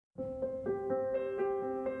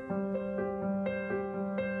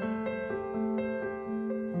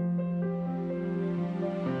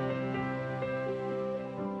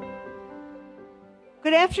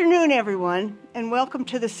Good afternoon, everyone, and welcome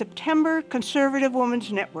to the September Conservative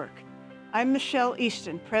Women's Network. I'm Michelle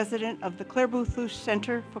Easton, president of the Clare Boothe Luce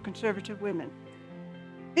Center for Conservative Women.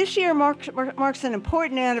 This year marks an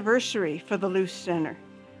important anniversary for the Luce Center.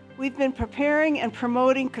 We've been preparing and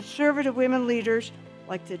promoting conservative women leaders,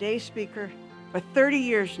 like today's speaker, for 30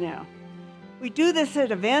 years now. We do this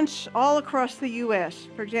at events all across the U.S.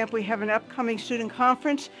 For example, we have an upcoming student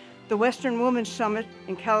conference, the Western Women's Summit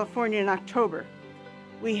in California in October.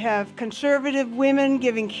 We have conservative women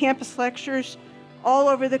giving campus lectures all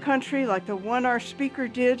over the country, like the one our speaker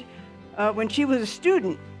did when she was a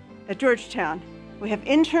student at Georgetown. We have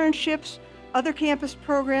internships, other campus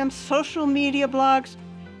programs, social media blogs,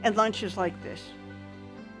 and lunches like this.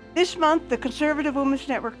 This month, the Conservative Women's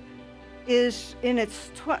Network is in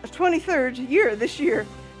its 23rd year this year,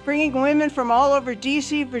 bringing women from all over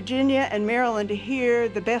DC, Virginia, and Maryland to hear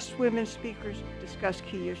the best women speakers discuss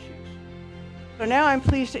key issues. So now I'm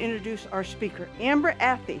pleased to introduce our speaker,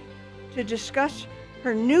 Athey, to discuss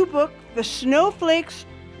her new book, The Snowflakes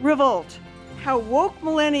Revolt: How Woke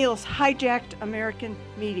Millennials Hijacked American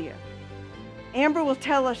Media. Amber will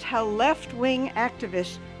tell us how left-wing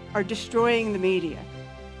activists are destroying the media.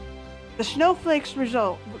 The Snowflakes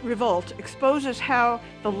Revolt exposes how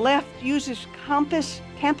the left uses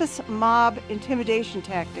campus mob intimidation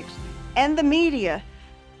tactics and the media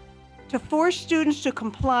to force students to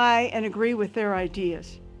comply and agree with their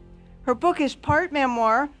ideas. Her book is part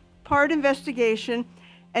memoir, part investigation,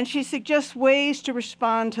 and she suggests ways to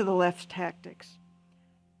respond to the left's tactics.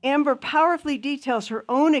 Amber powerfully details her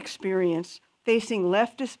own experience facing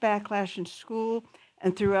leftist backlash in school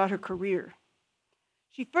and throughout her career.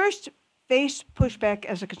 She first faced pushback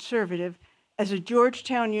as a conservative as a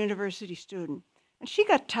Georgetown University student, and she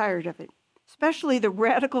got tired of it, especially the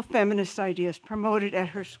radical feminist ideas promoted at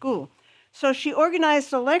her school. So she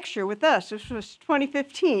organized a lecture with us. This was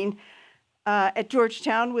 2015 at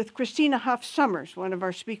Georgetown with Christina Hoff Sommers, one of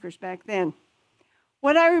our speakers back then.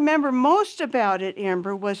 What I remember most about it,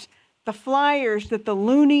 Amber, was the flyers that the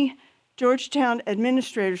loony Georgetown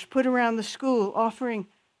administrators put around the school offering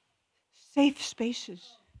safe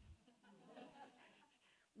spaces.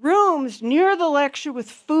 Rooms near the lecture with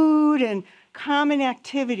food and common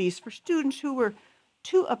activities for students who were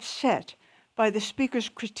too upset by the speaker's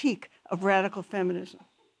critique of radical feminism.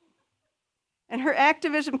 And her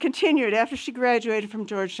activism continued after she graduated from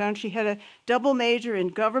Georgetown. She had a double major in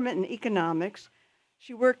government and economics.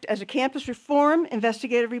 She worked as a campus reform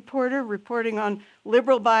investigative reporter, reporting on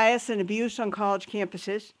liberal bias and abuse on college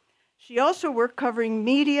campuses. She also worked covering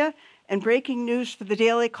media and breaking news for the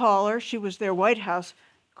Daily Caller. She was their White House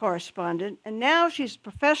correspondent. And now she's a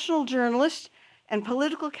professional journalist and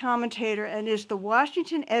political commentator and is the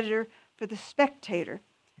Washington editor for the Spectator.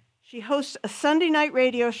 She hosts a Sunday night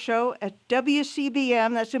radio show at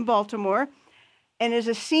WCBM, that's in Baltimore, and is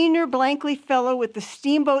a senior Blankley fellow with the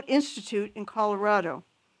Steamboat Institute in Colorado.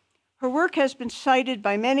 Her work has been cited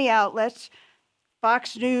by many outlets: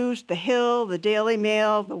 Fox News, The Hill, The Daily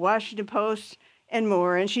Mail, The Washington Post, and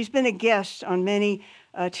more. And she's been a guest on many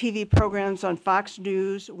TV programs on Fox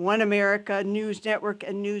News, One America, News Network,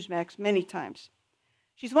 and Newsmax many times.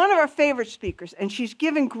 She's one of our favorite speakers, and she's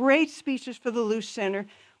given great speeches for the Luce Center,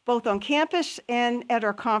 both on campus and at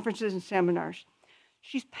our conferences and seminars.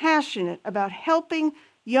 She's passionate about helping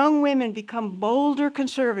young women become bolder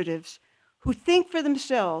conservatives who think for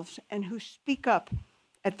themselves and who speak up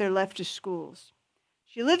at their leftist schools.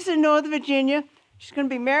 She lives in Northern Virginia. She's going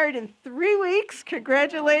to be married in 3 weeks.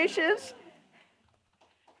 Congratulations.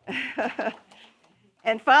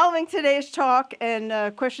 And following today's talk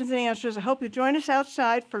and questions and answers, I hope you join us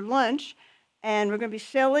outside for lunch. And we're going to be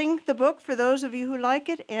selling the book for those of you who like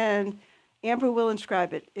it, and Amber will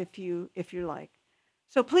inscribe it if you like.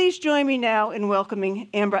 So please join me now in welcoming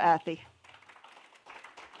Athey.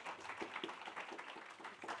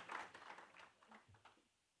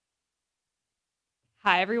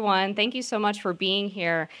 Hi, everyone. Thank you so much for being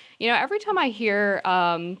here. You know, every time I hear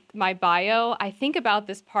my bio, I think about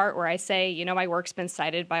this part where I say, you know, my work's been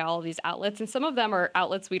cited by all of these outlets, and some of them are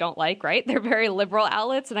outlets we don't like, right? They're very liberal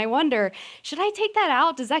outlets, and I wonder, should I take that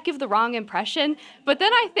out? Does that give the wrong impression? But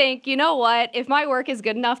then I think, you know what? If my work is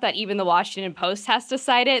good enough that even the Washington Post has to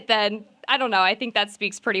cite it, then I don't know. I think that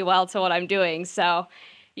speaks pretty well to what I'm doing. So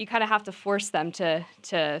you kind of have to force them to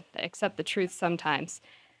accept the truth sometimes.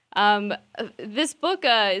 This book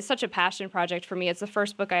is such a passion project for me. It's the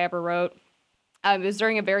first book I ever wrote. It was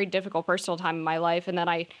during a very difficult personal time in my life, and then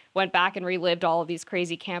I went back and relived all of these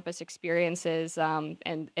crazy campus experiences,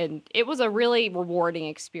 and it was a really rewarding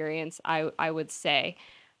experience, I would say.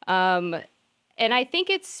 And I think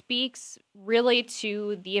it speaks really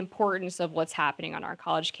to the importance of what's happening on our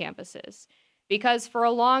college campuses. Because for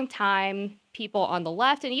a long time, people on the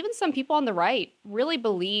left and even some people on the right really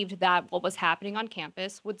believed that what was happening on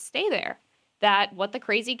campus would stay there. That what the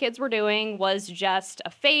crazy kids were doing was just a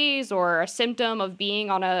phase or a symptom of being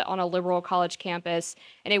on a liberal college campus,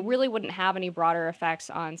 and it really wouldn't have any broader effects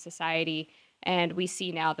on society. And we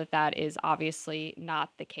see now that that is obviously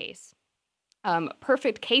not the case.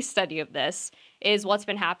 Perfect case study of this is what's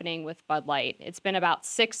been happening with Bud Light. It's been about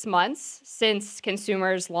 6 months since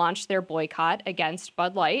consumers launched their boycott against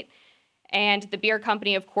Bud Light. And the beer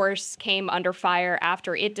company, of course, came under fire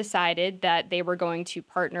after it decided that they were going to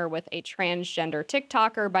partner with a transgender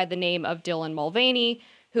TikToker by the name of Dylan Mulvaney,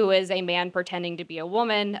 who is a man pretending to be a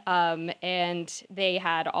woman. And they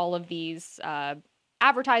had all of these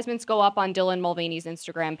advertisements go up on Dylan Mulvaney's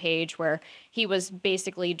Instagram page where he was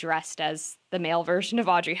basically dressed as the male version of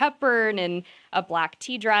Audrey Hepburn in a black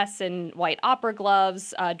tea dress and white opera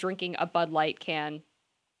gloves, drinking a Bud Light can.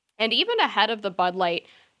 And even ahead of the Bud Light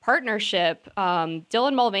partnership,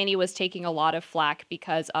 Dylan Mulvaney was taking a lot of flack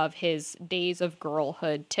because of his Days of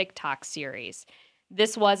Girlhood TikTok series.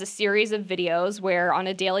 This was a series of videos where on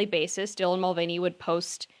a daily basis, Dylan Mulvaney would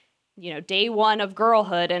post day one of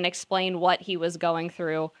girlhood and explain what he was going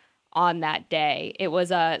through on that day. It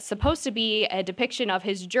was supposed to be a depiction of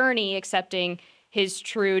his journey accepting his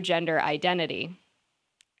true gender identity.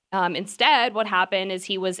 Instead, what happened is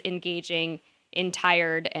he was engaging in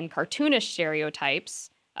tired and cartoonish stereotypes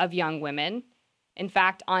of young women. In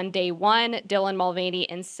fact, on day one, Dylan Mulvaney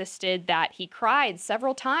insisted that he cried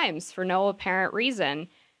several times for no apparent reason.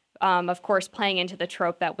 Of course, playing into the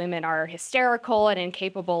trope that women are hysterical and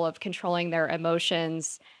incapable of controlling their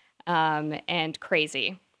emotions and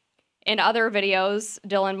crazy. In other videos,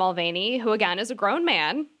 Dylan Mulvaney, who again is a grown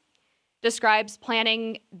man, describes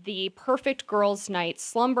planning the perfect girls' night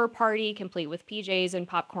slumber party complete with PJs and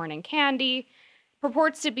popcorn and candy,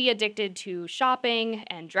 purports to be addicted to shopping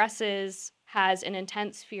and dresses, has an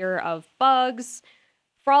intense fear of bugs,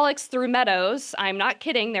 frolics through meadows. I'm not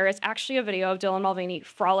kidding. There is actually a video of Dylan Mulvaney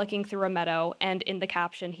frolicking through a meadow, and in the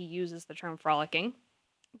caption, he uses the term frolicking.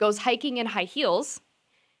 Goes hiking in high heels,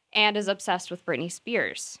 and is obsessed with Britney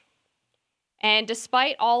Spears. And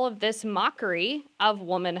despite all of this mockery of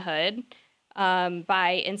womanhood,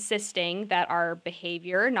 by insisting that our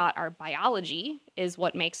behavior, not our biology, is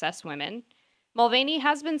what makes us women, Mulvaney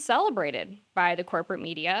has been celebrated by the corporate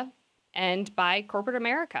media and by corporate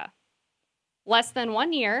America. Less than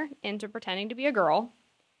 1 year into pretending to be a girl,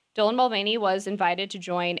 Dylan Mulvaney was invited to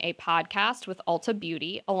join a podcast with Ulta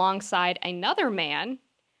Beauty alongside another man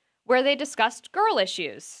where they discussed girl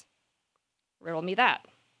issues. Riddle me that.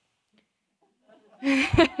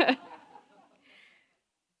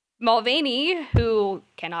 Mulvaney, who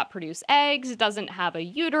cannot produce eggs, doesn't have a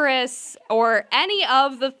uterus, or any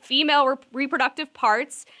of the female reproductive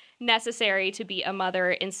parts necessary to be a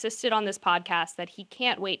mother, insisted on this podcast that he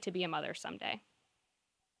can't wait to be a mother someday.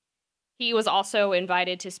 He was also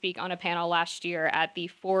invited to speak on a panel last year at the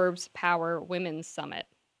Forbes Power Women's Summit.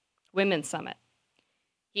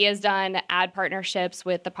 He has done ad partnerships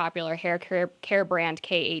with the popular hair care brand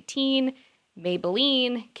K18,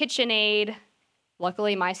 Maybelline, KitchenAid.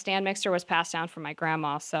 Luckily, my stand mixer was passed down from my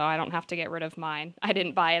grandma, so I don't have to get rid of mine. I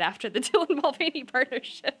didn't buy it after the Dylan Mulvaney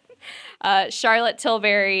partnership. Charlotte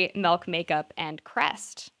Tilbury, Milk Makeup, and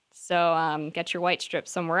Crest. So get your white strip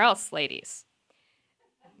somewhere else, ladies.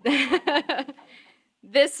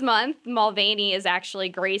 This month, Mulvaney is actually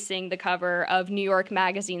gracing the cover of New York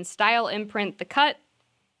Magazine style imprint The Cut,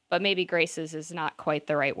 but maybe graces is not quite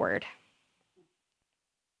the right word.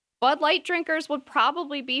 Bud Light drinkers would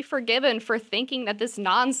probably be forgiven for thinking that this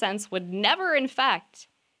nonsense would never infect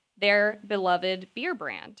their beloved beer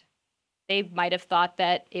brand. They might have thought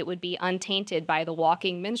that it would be untainted by the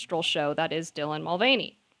walking minstrel show that is Dylan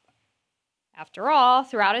Mulvaney. After all,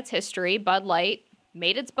 throughout its history, Bud Light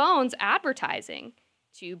made its bones advertising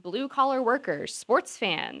to blue-collar workers, sports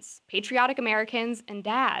fans, patriotic Americans, and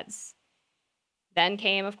dads. Then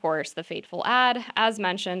came, of course, the fateful ad, as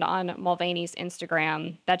mentioned on Mulvaney's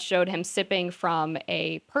Instagram, that showed him sipping from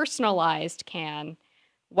a personalized can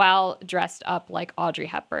while dressed up like Audrey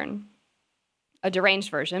Hepburn. A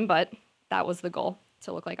deranged version, but that was the goal,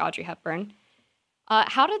 to look like Audrey Hepburn.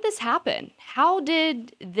 How did this happen? How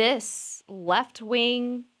did this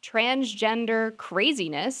left-wing transgender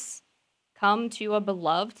craziness come to a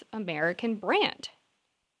beloved American brand?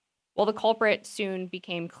 Well, the culprit soon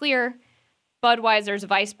became clear. Budweiser's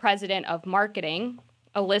vice president of marketing,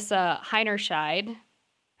 Alyssa Heinerscheid,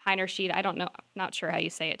 Heinerscheid, I don't know, not sure how you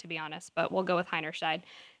say it, to be honest, but we'll go with Heinerscheid,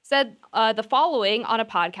 said the following on a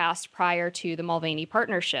podcast prior to the Mulvaney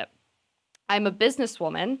partnership. I'm a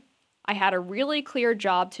businesswoman. I had a really clear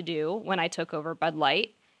job to do when I took over Bud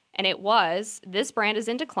Light, and it was, this brand is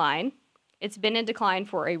in decline. It's been in decline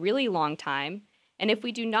for a really long time, and if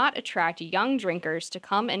we do not attract young drinkers to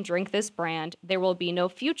come and drink this brand, there will be no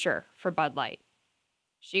future for Bud Light.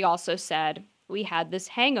 She also said, we had this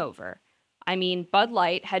hangover. I mean, Bud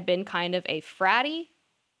Light had been kind of a fratty,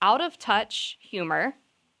 out-of-touch humor,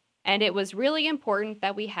 and it was really important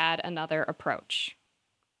that we had another approach.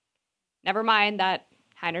 Never mind that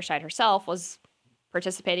Heinerscheid herself was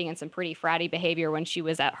participating in some pretty fratty behavior when she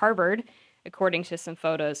was at Harvard, according to some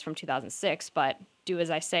photos from 2006, but do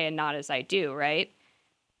as I say and not as I do, right?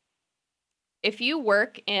 If you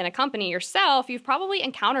work in a company yourself, you've probably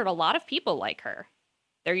encountered a lot of people like her.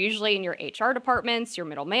 They're usually in your HR departments, your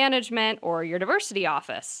middle management, or your diversity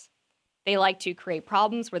office. They like to create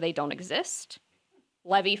problems where they don't exist,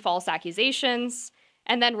 levy false accusations,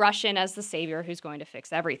 and then rush in as the savior who's going to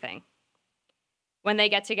fix everything. When they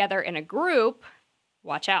get together in a group,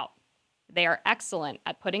 watch out. They are excellent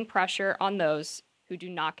at putting pressure on those who do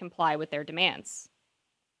not comply with their demands.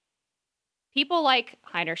 People like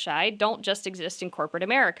Heinerscheid don't just exist in corporate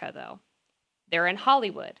America, though. They're in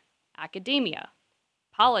Hollywood, academia,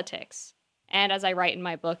 politics, and as I write in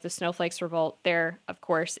my book, The Snowflakes Revolt, they're, of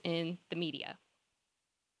course, in the media.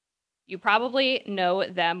 You probably know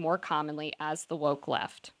them more commonly as the woke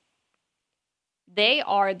left. They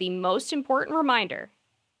are the most important reminder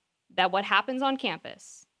that what happens on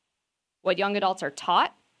campus, what young adults are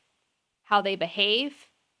taught, how they behave,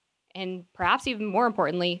 and perhaps even more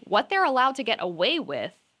importantly, what they're allowed to get away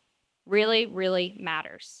with really, really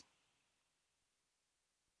matters.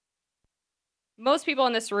 Most people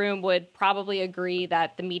in this room would probably agree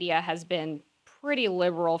that the media has been pretty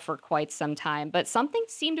liberal for quite some time, but something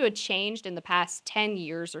seemed to have changed in the past 10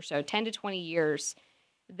 years or so, 10 to 20 years,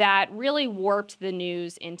 that really warped the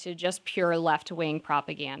news into just pure left-wing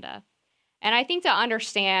propaganda. And I think to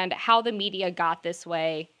understand how the media got this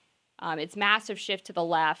way, its massive shift to the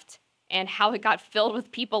left, and how it got filled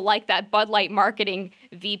with people like that Bud Light marketing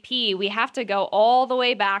VP, we have to go all the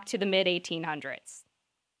way back to the mid-1800s.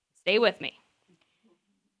 Stay with me.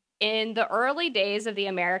 In the early days of the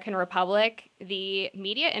American Republic, the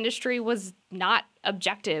media industry was not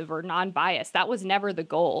objective or non-biased. That was never the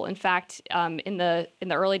goal. In fact, in the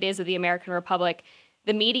early days of the American Republic,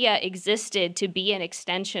 the media existed to be an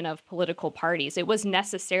extension of political parties. It was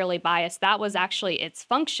necessarily biased. That was actually its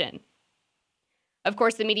function. Of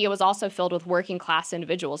course, the media was also filled with working class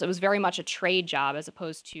individuals. It was very much a trade job as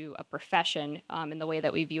opposed to a profession in the way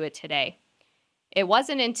that we view it today. It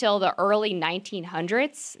wasn't until the early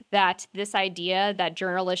 1900s that this idea that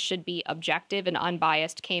journalists should be objective and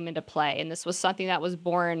unbiased came into play. And this was something that was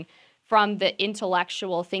born from the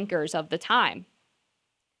intellectual thinkers of the time.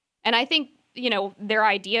 And I think, their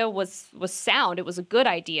idea was sound. It was a good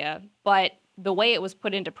idea, but the way it was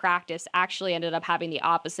put into practice actually ended up having the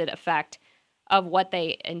opposite effect of what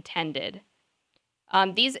they intended.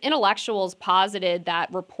 These intellectuals posited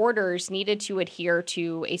that reporters needed to adhere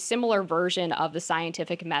to a similar version of the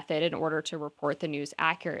scientific method in order to report the news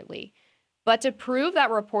accurately. But to prove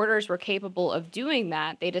that reporters were capable of doing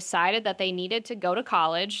that, they decided that they needed to go to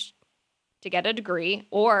college to get a degree,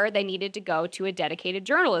 or they needed to go to a dedicated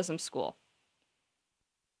journalism school.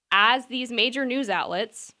 As these major news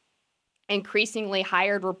outlets increasingly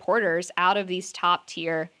hired reporters out of these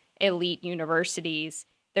top-tier elite universities,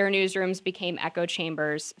 their newsrooms became echo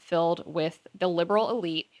chambers filled with the liberal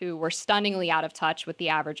elite who were stunningly out of touch with the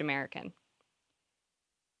average American.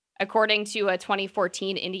 According to a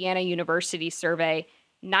 2014 Indiana University survey,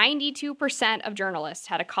 92% of journalists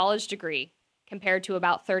had a college degree compared to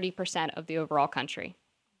about 30% of the overall country.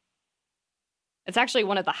 It's actually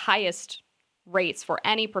one of the highest rates for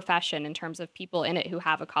any profession in terms of people in it who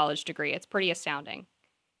have a college degree. It's pretty astounding.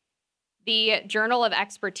 The Journal of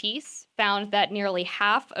Expertise found that nearly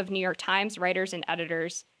half of New York Times writers and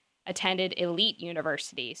editors attended elite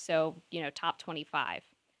universities, so, top 25.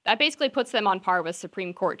 That basically puts them on par with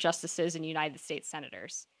Supreme Court justices and United States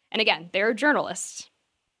senators. And again, they're journalists.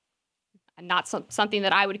 Not something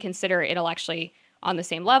that I would consider intellectually on the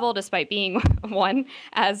same level, despite being one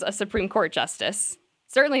as a Supreme Court justice.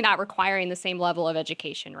 Certainly not requiring the same level of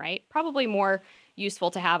education, right? Probably more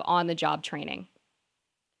useful to have on-the-job training.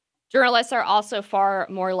 Journalists are also far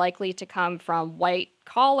more likely to come from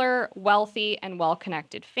white-collar, wealthy, and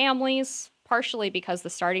well-connected families, partially because the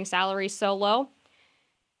starting salary is so low.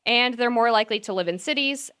 And they're more likely to live in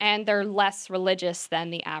cities, and they're less religious than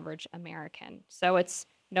the average American. So it's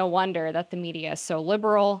No wonder that the media is so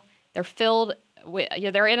liberal. They're filled with,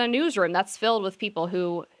 they're in a newsroom that's filled with people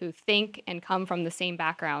who think and come from the same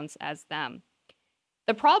backgrounds as them.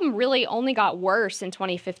 The problem really only got worse in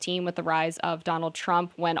 2015 with the rise of Donald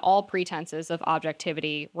Trump, when all pretenses of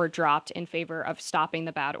objectivity were dropped in favor of stopping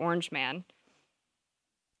the bad orange man.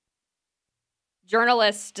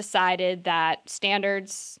 Journalists decided that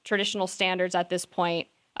traditional standards at this point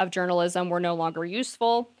of journalism were no longer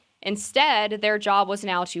useful. Instead, their job was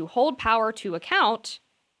now to hold power to account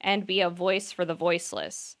and be a voice for the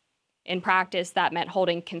voiceless. In practice, that meant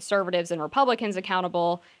holding conservatives and Republicans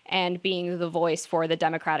accountable and being the voice for the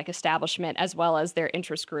Democratic establishment, as well as their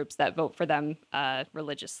interest groups that vote for them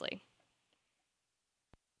religiously.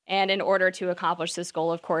 And in order to accomplish this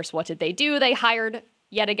goal, of course, what did they do? They hired,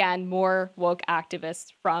 yet again, more woke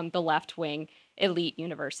activists from the left-wing elite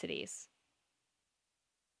universities.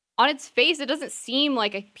 On its face, it doesn't seem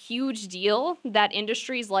like a huge deal that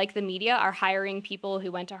industries like the media are hiring people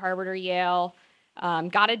who went to Harvard or Yale,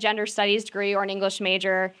 got a gender studies degree or an English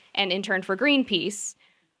major, and interned for Greenpeace.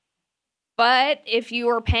 But if you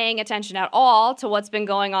are paying attention at all to what's been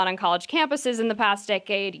going on college campuses in the past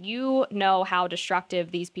decade, you know how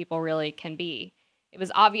destructive these people really can be. It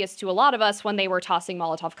was obvious to a lot of us when they were tossing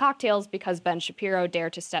Molotov cocktails because Ben Shapiro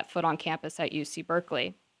dared to step foot on campus at UC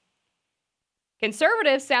Berkeley.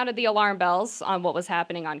 Conservatives sounded the alarm bells on what was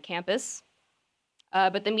happening on campus,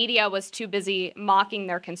 but the media was too busy mocking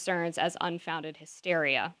their concerns as unfounded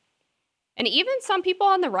hysteria. And even some people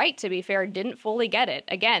on the right, to be fair, didn't fully get it.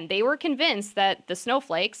 Again, they were convinced that the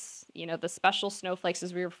snowflakes, the special snowflakes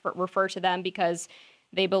as we refer to them, because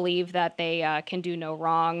they believe that they can do no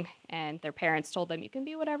wrong, and their parents told them, you can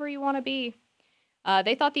be whatever you want to be.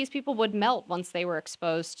 They thought these people would melt once they were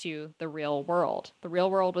exposed to the real world. The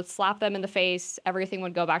real world would slap them in the face, everything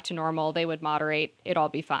would go back to normal, they would moderate, it'd all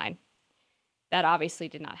be fine. That obviously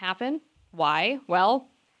did not happen. Why? Well,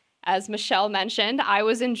 as Michelle mentioned, I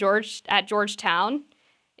was at Georgetown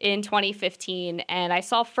in 2015, and I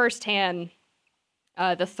saw firsthand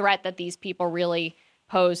the threat that these people really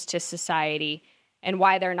pose to society and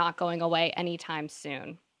why they're not going away anytime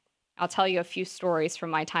soon. I'll tell you a few stories from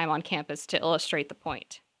my time on campus to illustrate the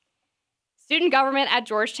point. Student government at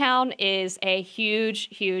Georgetown is a huge,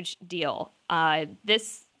 huge deal.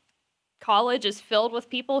 This college is filled with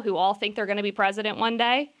people who all think they're going to be president one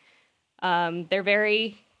day. They're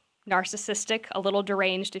very narcissistic, a little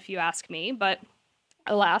deranged if you ask me, but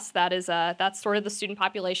alas, that's sort of the student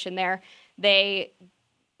population there. They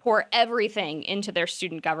pour everything into their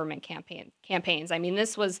student government campaigns. I mean,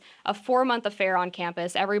 this was a 4-month affair on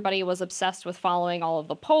campus. Everybody was obsessed with following all of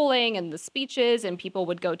the polling and the speeches, and people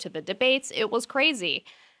would go to the debates. It was crazy.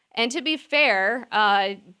 And to be fair,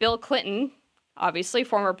 Bill Clinton, obviously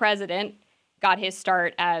former president, got his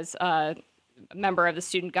start as a member of the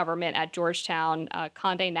student government at Georgetown.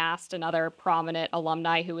 Condé Nast, another prominent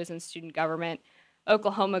alumni who was in student government.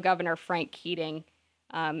 Oklahoma Governor Frank Keating,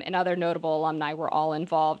 and other notable alumni were all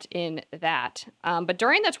involved in that. But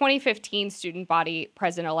during the 2015 student body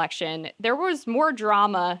president election, there was more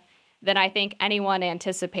drama than I think anyone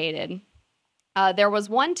anticipated. There was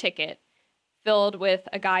one ticket filled with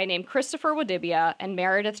a guy named Christopher Wadibia and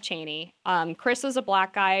Meredith Cheney. Chris is a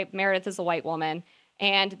black guy, Meredith is a white woman,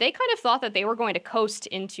 and they kind of thought that they were going to coast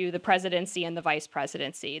into the presidency and the vice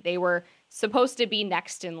presidency. They were supposed to be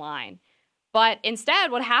next in line. But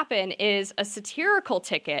instead, what happened is a satirical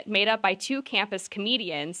ticket made up by 2 campus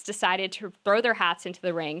comedians decided to throw their hats into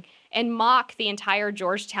the ring and mock the entire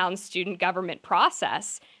Georgetown student government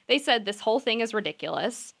process. They said this whole thing is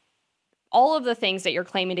ridiculous. All of the things that you're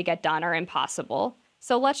claiming to get done are impossible.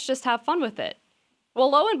 So let's just have fun with it.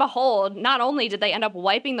 Well, lo and behold, not only did they end up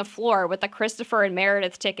wiping the floor with the Christopher and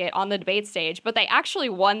Meredith ticket on the debate stage, but they actually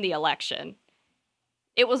won the election.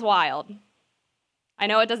 It was wild. I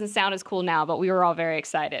know it doesn't sound as cool now, but we were all very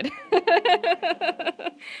excited.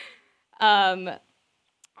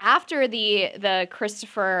 After the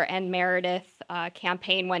Christopher and Meredith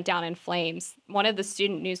campaign went down in flames, one of the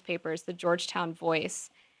student newspapers, the Georgetown Voice,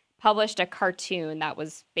 published a cartoon that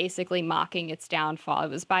was basically mocking its downfall. It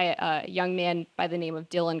was by a young man by the name of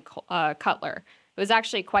Dylan Cutler, who was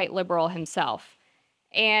actually quite liberal himself.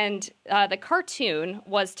 And the cartoon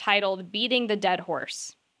was titled "Beating the Dead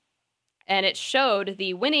Horse." And it showed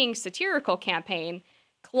the winning satirical campaign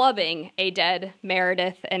clubbing a dead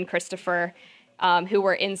Meredith and Christopher, who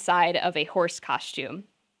were inside of a horse costume.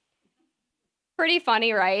 Pretty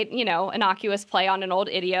funny, right? Innocuous play on an old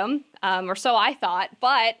idiom, or so I thought.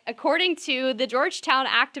 But according to the Georgetown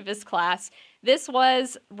activist class, this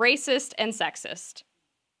was racist and sexist.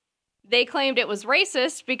 They claimed it was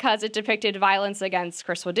racist because it depicted violence against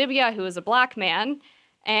Chris Wadibia, who is a black man,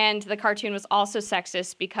 And the cartoon was also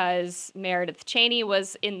sexist because Meredith Cheney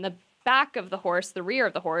was in the back of the horse, the rear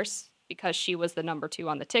of the horse, because she was the number 2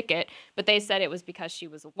 on the ticket, but they said it was because she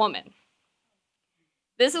was a woman.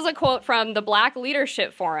 This is a quote from the Black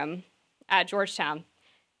Leadership Forum at Georgetown.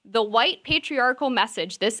 "The white patriarchal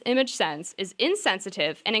message this image sends is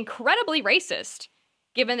insensitive and incredibly racist,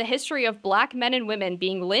 given the history of Black men and women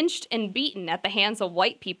being lynched and beaten at the hands of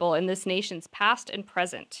white people in this nation's past and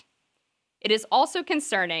present. It is also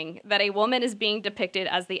concerning that a woman is being depicted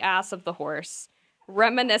as the ass of the horse,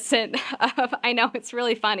 reminiscent of," I know, it's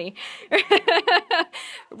really funny,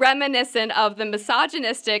 "reminiscent of the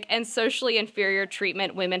misogynistic and socially inferior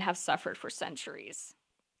treatment women have suffered for centuries."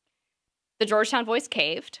 The Georgetown Voice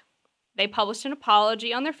caved. They published an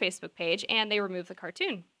apology on their Facebook page, and they removed the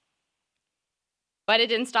cartoon. But it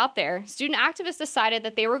didn't stop there. Student activists decided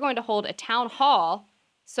that they were going to hold a town hall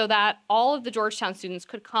so that all of the Georgetown students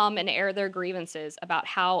could come and air their grievances about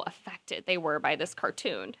how affected they were by this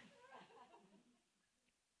cartoon.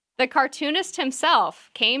 The cartoonist himself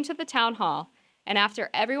came to the town hall, and after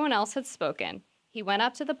everyone else had spoken, he went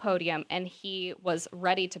up to the podium and he was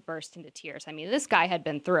ready to burst into tears. I mean, this guy had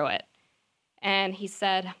been through it. And he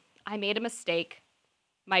said, "I made a mistake.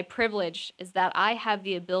 My privilege is that I have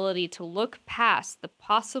the ability to look past the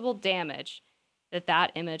possible damage that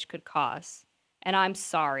that image could cause. And I'm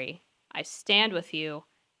sorry. I stand with you.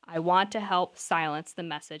 I want to help silence the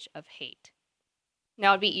message of hate."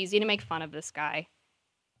 Now, it'd be easy to make fun of this guy,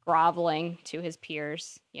 groveling to his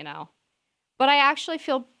peers, you know. But I actually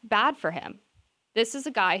feel bad for him. This is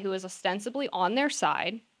a guy who is ostensibly on their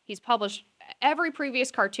side. He's published every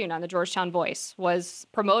previous cartoon on the Georgetown Voice was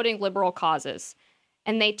promoting liberal causes.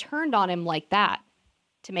 And they turned on him like that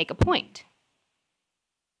to make a point.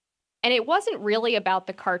 And it wasn't really about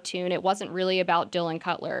the cartoon. It wasn't really about Dylan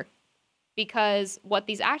Cutler. Because what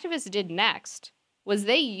these activists did next was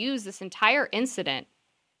they used this entire incident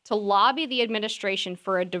to lobby the administration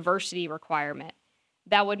for a diversity requirement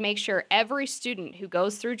that would make sure every student who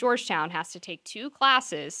goes through Georgetown has to take 2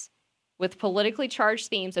 classes with politically charged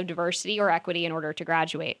themes of diversity or equity in order to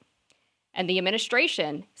graduate. And the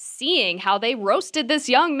administration, seeing how they roasted this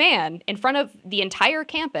young man in front of the entire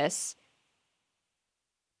campus,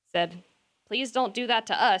 said, "Please don't do that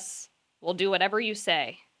to us. We'll do whatever you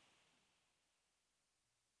say."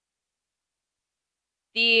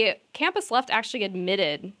 The campus left actually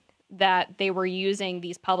admitted that they were using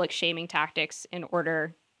these public shaming tactics in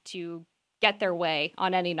order to get their way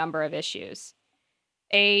on any number of issues.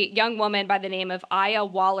 A young woman by the name of Aya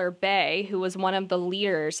Waller-Bay, who was one of the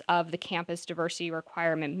leaders of the campus diversity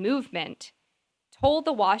requirement movement, told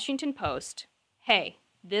the Washington Post, "Hey,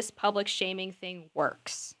 this public shaming thing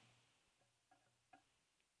works."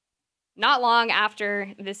 Not long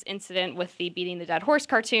after this incident with the Beating the Dead Horse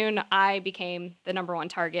cartoon, I became the #1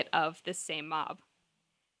 target of this same mob.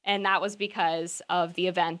 And that was because of the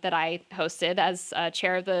event that I hosted as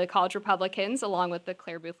chair of the College Republicans, along with the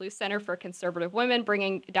Clare Boothe Luce Center for Conservative Women,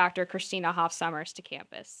 bringing Dr. Christina Hoff Sommers to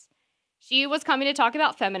campus. She was coming to talk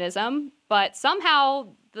about feminism, but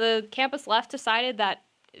somehow the campus left decided that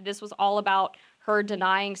this was all about her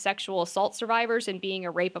denying sexual assault survivors and being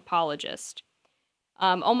a rape apologist.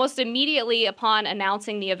 Almost immediately upon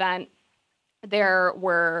announcing the event, there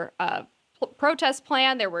were protests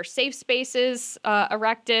planned. There were safe spaces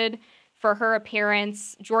erected for her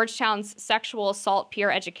appearance. Georgetown's sexual assault peer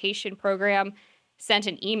education program sent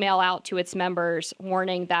an email out to its members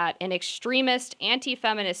warning that an extremist,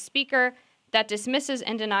 anti-feminist speaker that dismisses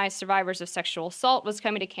and denies survivors of sexual assault was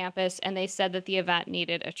coming to campus, and they said that the event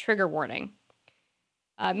needed a trigger warning.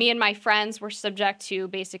 Me and my friends were subject to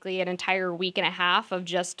basically an entire week and a half of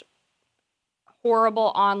just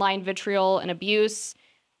horrible online vitriol and abuse.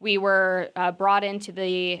 We were brought into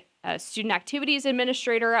the student activities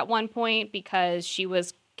administrator at one point because she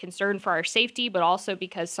was concerned for our safety, but also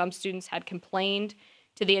because some students had complained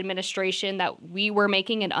to the administration that we were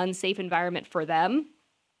making an unsafe environment for them.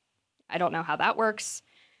 I don't know how that works.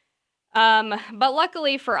 But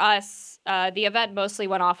luckily for us, the event mostly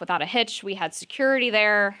went off without a hitch. We had security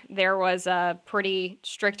there. There was a pretty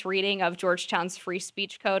strict reading of Georgetown's free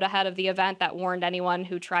speech code ahead of the event that warned anyone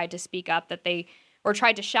who tried to speak up that they or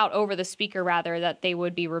tried to shout over the speaker, rather, that they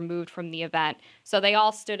would be removed from the event. So they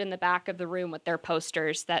all stood in the back of the room with their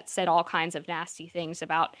posters that said all kinds of nasty things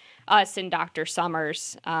about us and Dr.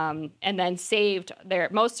 Sommers, and then saved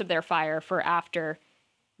most of their fire for after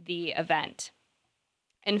the event.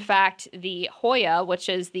 In fact, the Hoya, which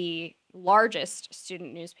is the largest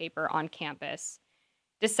student newspaper on campus,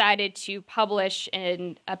 decided to publish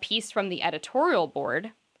a piece from the editorial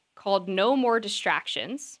board called "No More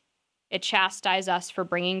Distractions," It chastised us for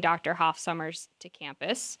bringing Dr. Hofsummers to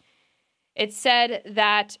campus. It said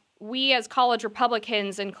that we as college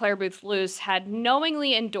Republicans in Clare Boothe Luce had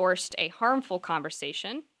knowingly endorsed a harmful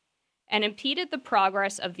conversation and impeded the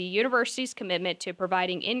progress of the university's commitment to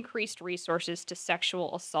providing increased resources to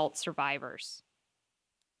sexual assault survivors.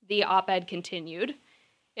 The op-ed continued,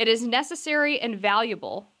 "It is necessary and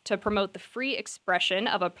valuable to promote the free expression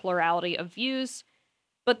of a plurality of views,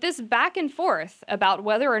 but this back and forth about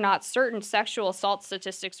whether or not certain sexual assault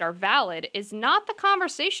statistics are valid is not the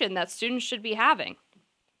conversation that students should be having.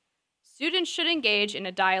 Students should engage in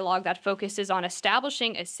a dialogue that focuses on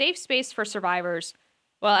establishing a safe space for survivors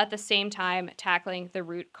while at the same time tackling the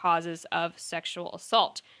root causes of sexual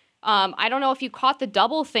assault." I don't know if you caught the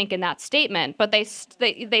double think in that statement, but they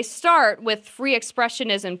start with free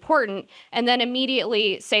expression is important and then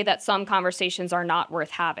immediately say that some conversations are not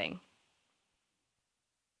worth having.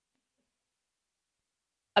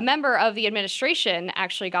 A member of the administration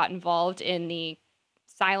actually got involved in the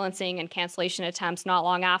silencing and cancellation attempts not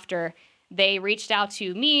long after. They reached out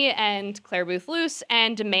to me and Clare Boothe Luce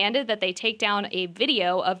and demanded that they take down a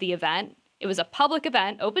video of the event. It was a public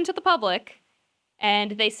event, open to the public,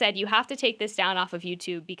 and they said, you have to take this down off of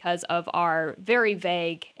YouTube because of our very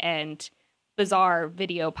vague and bizarre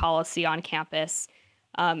video policy on campus.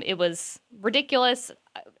 It was ridiculous.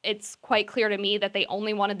 It's quite clear to me that they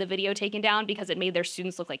only wanted the video taken down because it made their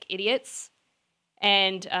students look like idiots.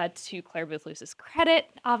 And to Clare Boothe Luce's credit,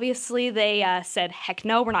 obviously, they said, heck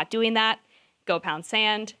no, we're not doing that. Go pound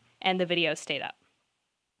sand. And the video stayed up.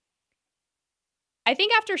 I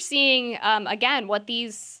think after seeing, again, what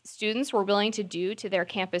these students were willing to do to their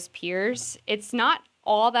campus peers, it's not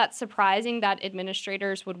all that surprising that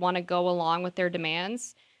administrators would want to go along with their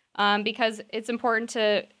demands, because it's important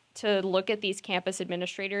to look at these campus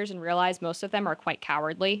administrators and realize most of them are quite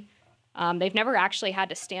cowardly. They've never actually had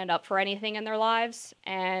to stand up for anything in their lives.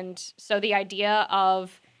 And so the idea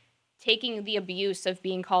of taking the abuse of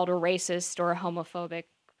being called a racist or a homophobic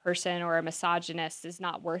person or a misogynist is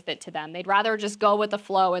not worth it to them. They'd rather just go with the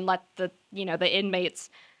flow and let the inmates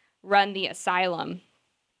run the asylum.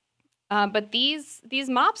 But these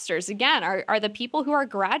mobsters, again, are the people who are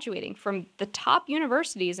graduating from the top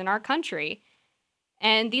universities in our country.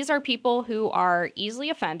 And these are people who are easily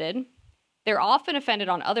offended. They're often offended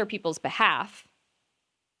on other people's behalf.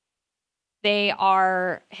 They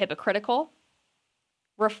are hypocritical,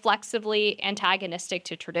 reflexively antagonistic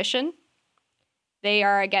to tradition. They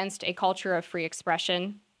are against a culture of free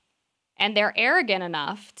expression. And they're arrogant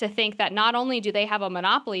enough to think that not only do they have a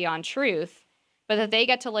monopoly on truth, but that they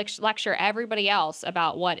get to lecture everybody else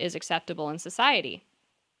about what is acceptable in society.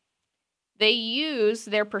 They use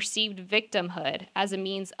their perceived victimhood as a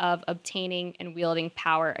means of obtaining and wielding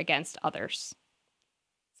power against others.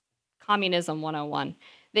 Communism 101.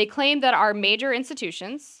 They claim that our major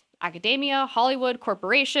institutions, academia, Hollywood,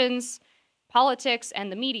 corporations, politics,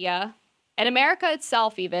 and the media, and America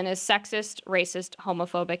itself even, is sexist, racist,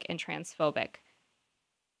 homophobic, and transphobic.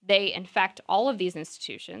 They infect all of these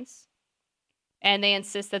institutions, and they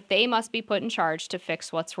insist that they must be put in charge to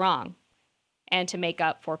fix what's wrong and to make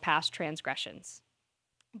up for past transgressions.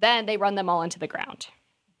 Then they run them all into the ground.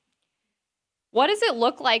 What does it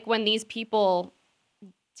look like when these people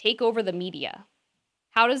take over the media?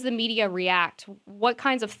 How does the media react? What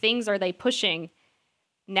kinds of things are they pushing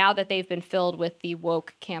now that they've been filled with the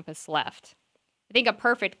woke campus left? I think a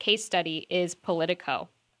perfect case study is POLITICO.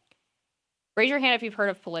 Raise your hand if you've heard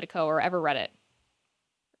of POLITICO or ever read it.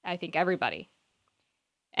 I think everybody.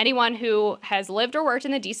 Anyone who has lived or worked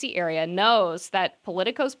in the DC area knows that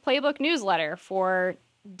Politico's Playbook newsletter for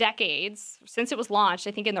decades, since it was launched,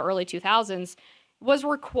 I think in the early 2000s, was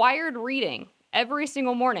required reading every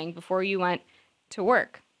single morning before you went to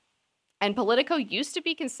work. And Politico used to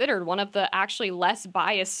be considered one of the actually less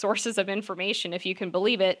biased sources of information, if you can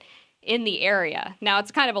believe it, in the area. Now, it's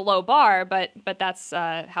kind of a low bar, but that's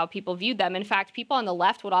how people viewed them. In fact, people on the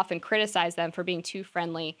left would often criticize them for being too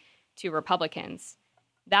friendly to Republicans.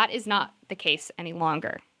 That is not the case any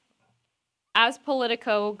longer. As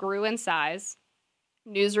Politico grew in size,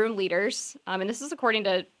 newsroom leaders, and this is according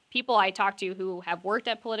to people I talked to who have worked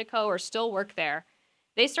at Politico or still work there,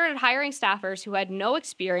 they started hiring staffers who had no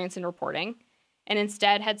experience in reporting and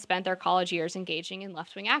instead had spent their college years engaging in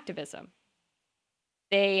left-wing activism.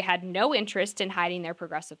 They had no interest in hiding their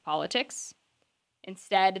progressive politics.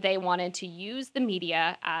 Instead, they wanted to use the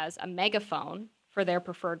media as a megaphone for their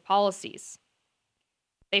preferred policies.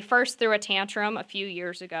 They first threw a tantrum a few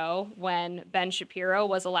years ago when Ben Shapiro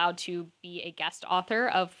was allowed to be a guest author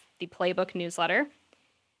of the Playbook newsletter.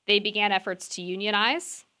 They began efforts to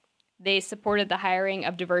unionize. They supported the hiring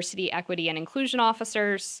of diversity, equity, and inclusion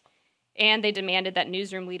officers. And they demanded that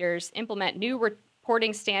newsroom leaders implement new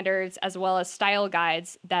reporting standards as well as style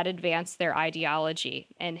guides that advanced their ideology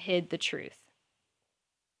and hid the truth.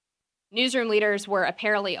 Newsroom leaders were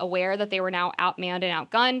apparently aware that they were now outmanned and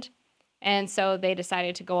outgunned, and so they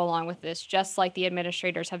decided to go along with this, just like the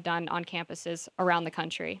administrators have done on campuses around the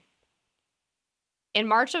country. In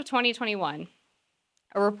March of 2021,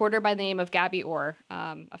 a reporter by the name of Gabby Orr,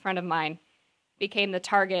 a friend of mine, became the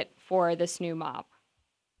target for this new mob.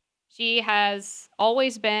 She has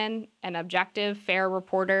always been an objective, fair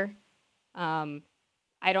reporter.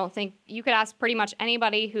 I don't think you could ask pretty much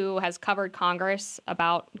anybody who has covered Congress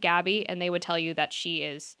about Gabby, and they would tell you that she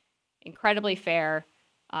is incredibly fair,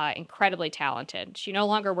 incredibly talented. She no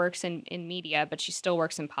longer works in media, but she still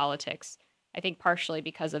works in politics, I think partially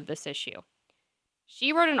because of this issue.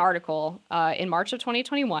 She wrote an article in March of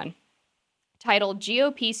 2021 titled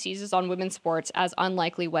 "GOP Seizes on Women's Sports as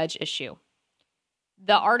Unlikely Wedge Issue."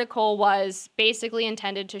 The article was basically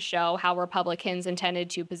intended to show how Republicans intended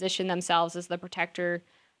to position themselves as the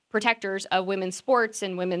protectors of women's sports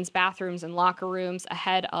and women's bathrooms and locker rooms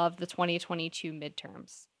ahead of the 2022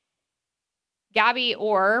 midterms. Gabby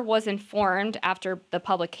Orr was informed after the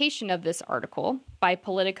publication of this article by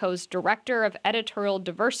Politico's Director of Editorial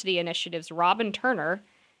Diversity Initiatives, Robin Turner,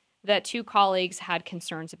 that two colleagues had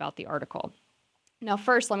concerns about the article. Now,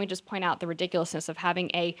 first, let me just point out the ridiculousness of having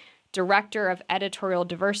a Director of Editorial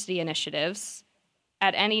Diversity Initiatives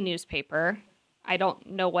at any newspaper. I don't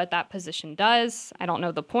know what that position does. I don't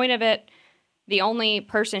know the point of it. The only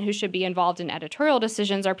person who should be involved in editorial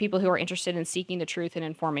decisions are people who are interested in seeking the truth and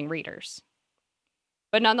informing readers.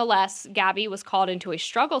 But nonetheless, Gabby was called into a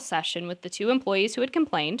struggle session with the two employees who had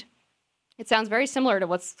complained. It sounds very similar to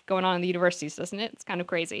what's going on in the universities, doesn't it? It's kind of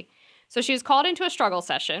crazy. So she was called into a struggle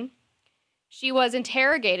session. She was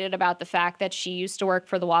interrogated about the fact that she used to work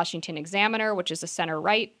for the Washington Examiner, which is a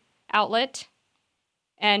center-right outlet.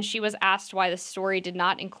 And she was asked why the story did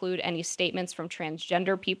not include any statements from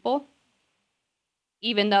transgender people,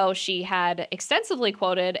 even though she had extensively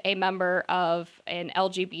quoted a member of an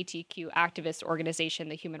LGBTQ activist organization,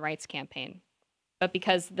 the Human Rights Campaign. But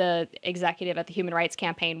because the executive at the Human Rights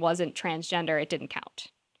Campaign wasn't transgender, it didn't count.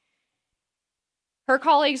 Her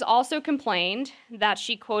colleagues also complained that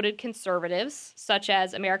she quoted conservatives, such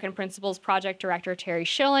as American Principles Project Director Terry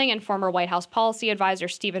Schilling and former White House policy advisor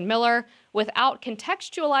Stephen Miller, without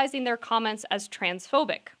contextualizing their comments as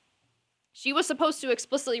transphobic. She was supposed to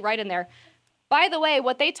explicitly write in there, "By the way,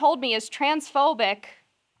 what they told me is transphobic,"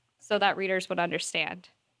 so that readers would understand.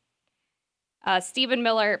 Stephen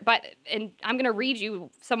Miller, and I'm going to read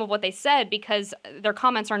you some of what they said because their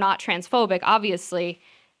comments are not transphobic, obviously.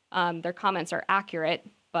 Their comments are accurate,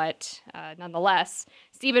 but nonetheless,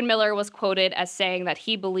 Stephen Miller was quoted as saying that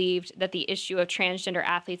he believed that the issue of transgender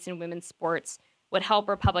athletes in women's sports would help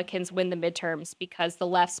Republicans win the midterms because the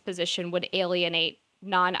left's position would alienate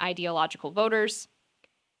non-ideological voters.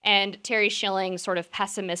 And Terry Schilling sort of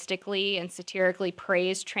pessimistically and satirically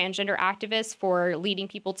praised transgender activists for leading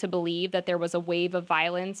people to believe that there was a wave of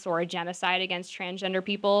violence or a genocide against transgender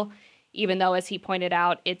people, even though, as he pointed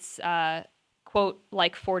out, it's, quote,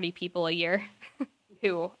 like 40 people a year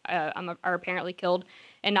who are apparently killed,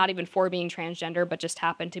 and not even for being transgender, but just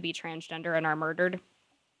happen to be transgender and are murdered.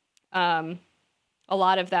 A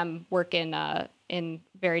lot of them work in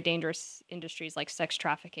very dangerous industries like sex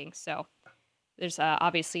trafficking, so there's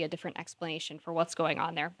obviously a different explanation for what's going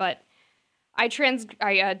on there. But I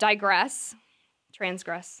digress.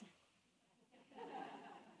 Transgress.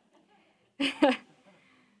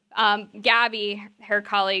 Gabby, her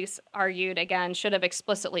colleagues argued, again, should have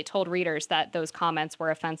explicitly told readers that those comments were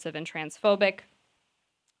offensive and transphobic.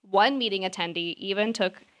 One meeting attendee even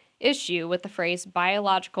took issue with the phrase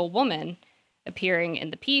biological woman appearing in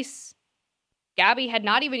the piece. Gabby had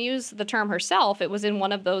not even used the term herself. It was in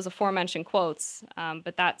one of those aforementioned quotes,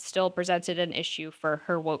 but that still presented an issue for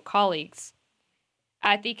her woke colleagues.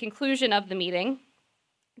 At the conclusion of the meeting,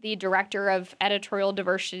 the Director of Editorial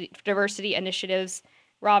Diversity Initiatives,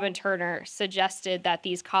 Robin Turner, suggested that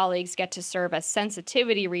these colleagues get to serve as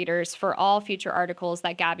sensitivity readers for all future articles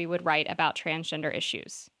that Gabby would write about transgender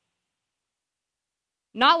issues.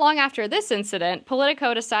 Not long after this incident,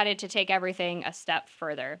 Politico decided to take everything a step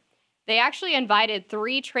further. They actually invited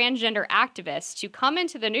 3 transgender activists to come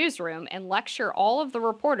into the newsroom and lecture all of the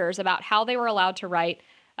reporters about how they were allowed to write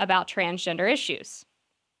about transgender issues.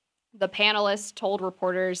 The panelists told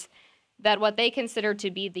reporters that what they considered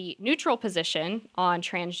to be the neutral position on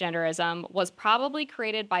transgenderism was probably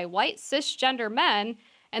created by white cisgender men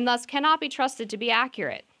and thus cannot be trusted to be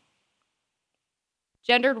accurate.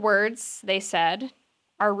 Gendered words, they said,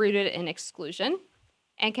 are rooted in exclusion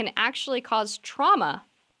and can actually cause trauma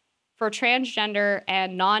for transgender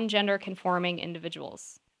and non-gender conforming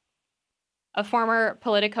individuals. A former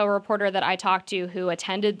Politico reporter that I talked to who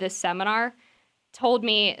attended this seminar told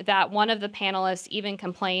me that one of the panelists even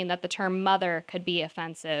complained that the term mother could be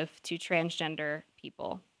offensive to transgender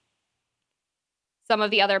people. Some of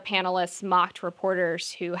the other panelists mocked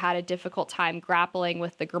reporters who had a difficult time grappling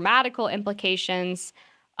with the grammatical implications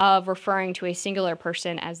of referring to a singular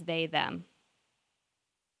person as they, them.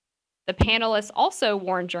 The panelists also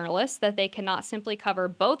warned journalists that they cannot simply cover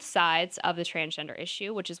both sides of the transgender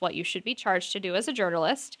issue, which is what you should be charged to do as a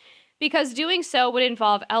journalist, because doing so would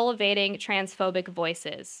involve elevating transphobic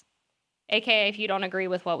voices. AKA, if you don't agree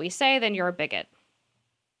with what we say, then you're a bigot.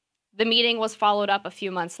 The meeting was followed up a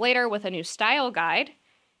few months later with a new style guide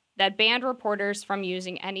that banned reporters from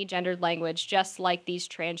using any gendered language, just like these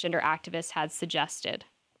transgender activists had suggested.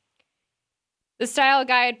 The style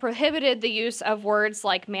guide prohibited the use of words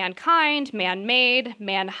like mankind, man-made,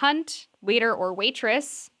 manhunt, waiter or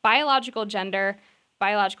waitress, biological gender,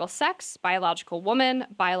 biological sex, biological woman,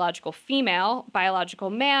 biological female, biological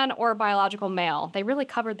man, or biological male. They really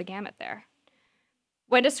covered the gamut there.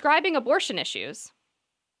 When describing abortion issues,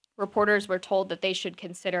 reporters were told that they should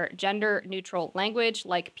consider gender-neutral language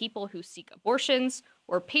like people who seek abortions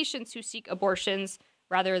or patients who seek abortions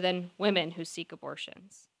rather than women who seek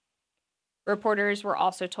abortions. Reporters were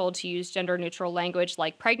also told to use gender-neutral language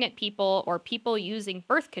like pregnant people or people using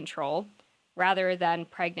birth control rather than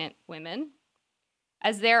pregnant women,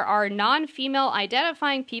 as there are non-female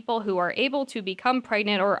identifying people who are able to become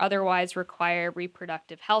pregnant or otherwise require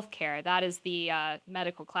reproductive health care. That is the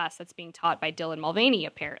medical class that's being taught by Dylan Mulvaney,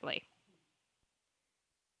 apparently.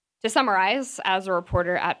 To summarize, as a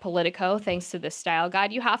reporter at Politico, thanks to this style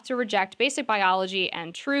guide, you have to reject basic biology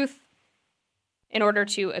and truth in order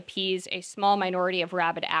to appease a small minority of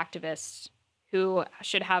rabid activists who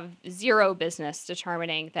should have zero business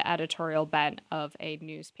determining the editorial bent of a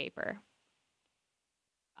newspaper.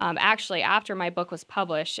 Actually, after my book was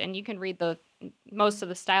published, and you can read most of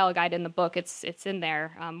the style guide in the book, it's in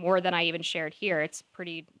there, more than I even shared here. It's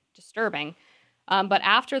pretty disturbing. But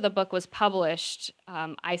after the book was published,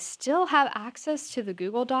 I still have access to the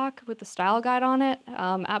Google Doc with the style guide on it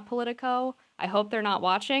at Politico. I hope they're not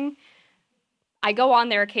watching. I go on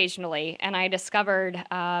there occasionally, and I discovered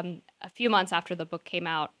a few months after the book came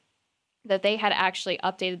out that they had actually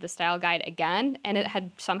updated the style guide again, and it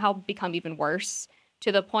had somehow become even worse,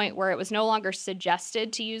 to the point where it was no longer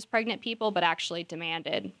suggested to use pregnant people, but actually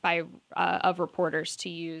demanded by of reporters to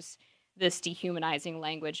use this dehumanizing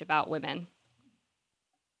language about women.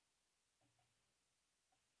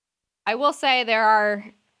 I will say there are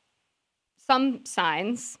some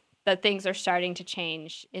signs that things are starting to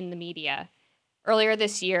change in the media. Earlier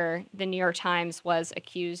this year, the New York Times was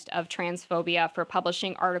accused of transphobia for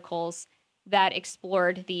publishing articles that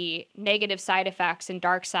explored the negative side effects and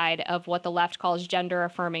dark side of what the left calls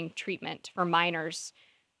gender-affirming treatment for minors,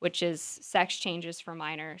 which is sex changes for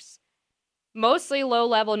minors. Mostly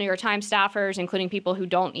low-level New York Times staffers, including people who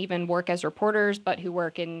don't even work as reporters, but who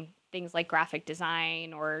work in things like graphic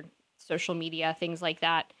design or social media, things like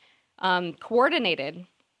that, coordinated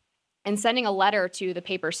in sending a letter to the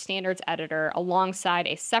paper's standards editor alongside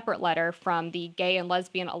a separate letter from the Gay and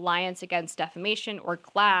Lesbian Alliance Against Defamation, or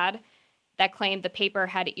GLAAD, that claimed the paper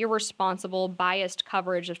had irresponsible, biased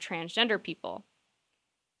coverage of transgender people.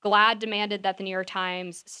 GLAAD demanded that the New York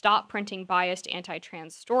Times stop printing biased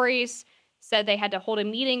anti-trans stories, said they had to hold a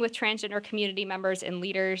meeting with transgender community members and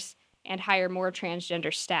leaders, and hire more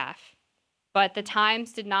transgender staff. But the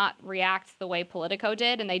Times did not react the way Politico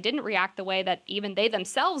did, and they didn't react the way that even they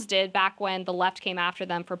themselves did back when the left came after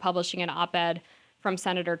them for publishing an op-ed from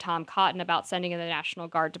Senator Tom Cotton about sending in the National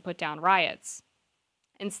Guard to put down riots.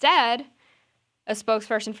 Instead, a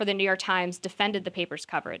spokesperson for the New York Times defended the paper's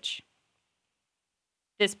coverage.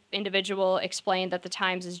 This individual explained that the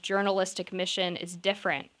Times' journalistic mission is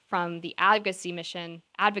different from the advocacy mission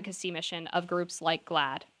of groups like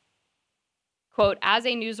GLAAD. Quote, as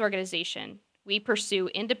a news organization, we pursue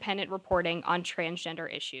independent reporting on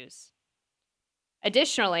transgender issues.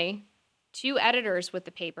 Additionally, 2 editors with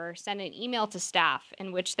the paper sent an email to staff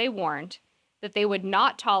in which they warned that they would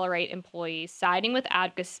not tolerate employees siding with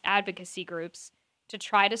advocacy groups to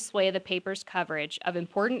try to sway the paper's coverage of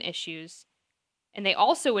important issues, and they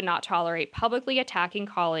also would not tolerate publicly attacking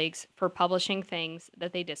colleagues for publishing things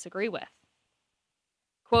that they disagree with.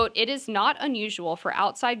 Quote, it is not unusual for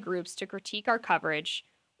outside groups to critique our coverage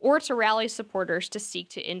or to rally supporters to seek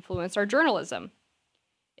to influence our journalism.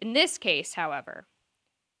 In this case, however,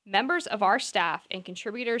 members of our staff and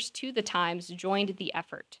contributors to the Times joined the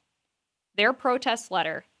effort. Their protest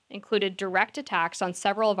letter included direct attacks on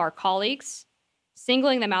several of our colleagues,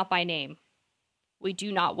 singling them out by name. We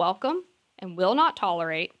do not welcome and will not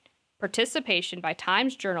tolerate participation by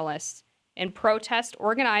Times journalists in protests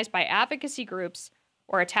organized by advocacy groups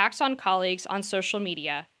or attacks on colleagues on social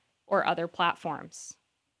media or other platforms.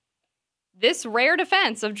 This rare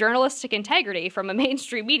defense of journalistic integrity from a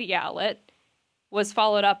mainstream media outlet was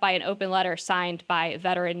followed up by an open letter signed by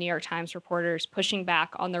veteran New York Times reporters pushing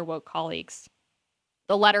back on their woke colleagues.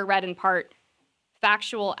 The letter read in part,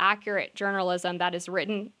 "Factual, accurate journalism that is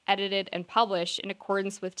written, edited, and published in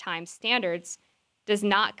accordance with Times standards does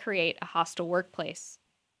not create a hostile workplace.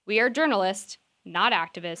 We are journalists, not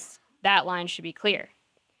activists. That line should be clear."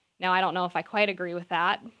 Now, I don't know if I quite agree with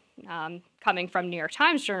that. Coming from New York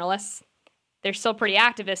Times journalists, they're still pretty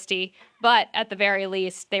activisty, but at the very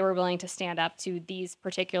least, they were willing to stand up to these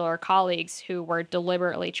particular colleagues who were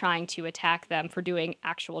deliberately trying to attack them for doing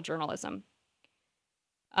actual journalism.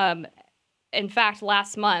 In fact,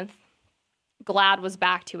 last month, GLAAD was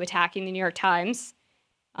back to attacking the New York Times.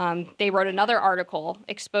 They wrote another article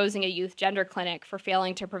exposing a youth gender clinic for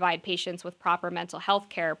failing to provide patients with proper mental health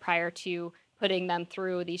care prior to putting them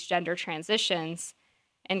through these gender transitions.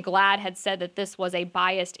 And GLAAD had said that this was a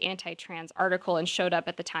biased anti-trans article and showed up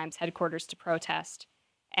at the Times headquarters to protest.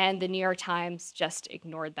 And the New York Times just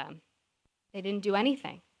ignored them. They didn't do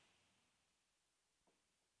anything.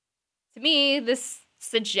 To me, this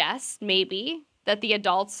suggests maybe that the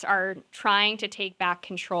adults are trying to take back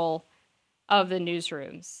control of the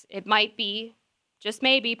newsrooms. It might be, just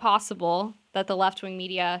maybe, possible that the left-wing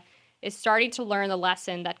media is starting to learn the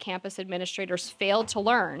lesson that campus administrators failed to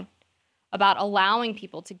learn about allowing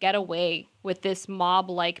people to get away with this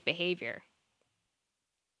mob-like behavior.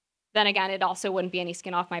 Then again, it also wouldn't be any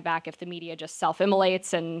skin off my back if the media just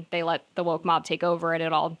self-immolates and they let the woke mob take over and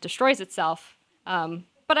it all destroys itself.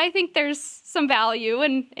 But I think there's some value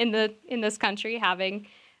in this country having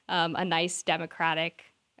a nice, democratic,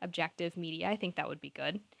 objective media. I think that would be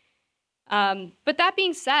good. But that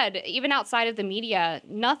being said, even outside of the media,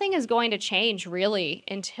 nothing is going to change really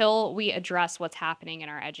until we address what's happening in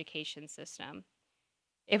our education system.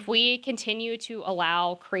 If we continue to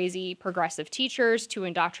allow crazy progressive teachers to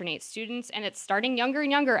indoctrinate students, and it's starting younger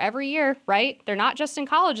and younger every year, right? They're not just in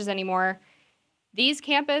colleges anymore. These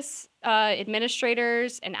campus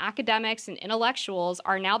administrators and academics and intellectuals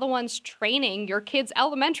are now the ones training your kids'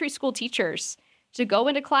 elementary school teachers to go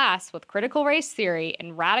into class with critical race theory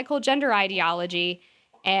and radical gender ideology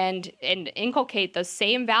and inculcate those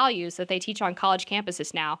same values that they teach on college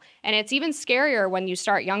campuses now. And it's even scarier when you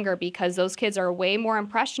start younger because those kids are way more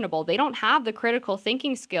impressionable. They don't have the critical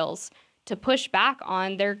thinking skills to push back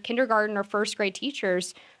on their kindergarten or first grade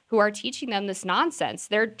teachers who are teaching them this nonsense.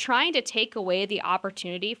 They're trying to take away the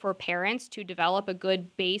opportunity for parents to develop a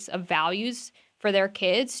good base of values for their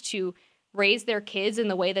kids, to raise their kids in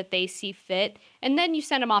the way that they see fit. And then you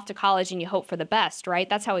send them off to college and you hope for the best, right?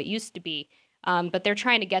 That's how it used to be. But they're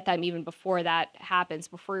trying to get them even before that happens,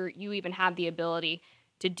 before you even have the ability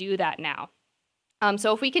to do that now.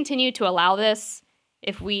 So if we continue to allow this,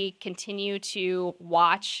 if we continue to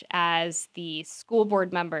watch as the school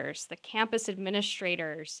board members, the campus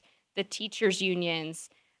administrators, the teachers unions,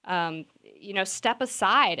 step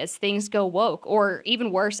aside as things go woke, or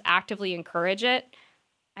even worse, actively encourage it,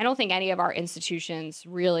 I don't think any of our institutions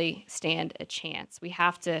really stand a chance. We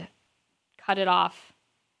have to cut it off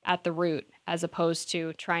at the root as opposed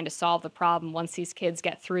to trying to solve the problem once these kids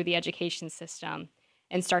get through the education system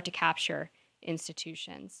and start to capture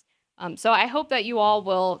institutions. So I hope that you all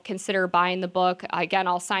will consider buying the book. Again,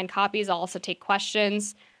 I'll sign copies. I'll also take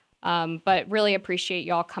questions, but really appreciate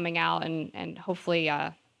you all coming out and hopefully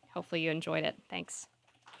you enjoyed it. Thanks.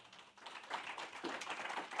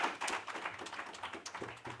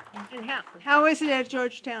 And how is it at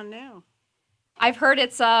Georgetown now? I've heard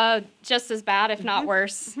it's just as bad, if not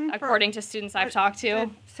worse, according to students I've talked to.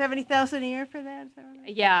 $70,000 a year for that? Is that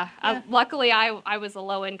right? Yeah. Luckily, I was a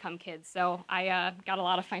low-income kid, so I got a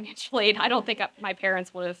lot of financial aid. I don't think my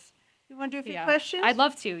parents would have. You want to do a few questions? I'd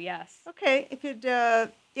love to, yes. Okay. If you'd,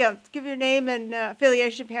 give your name and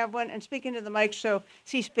affiliation if you have one, and speak into the mic so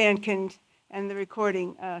C-SPAN and the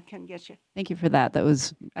recording can get you. Thank you for that. That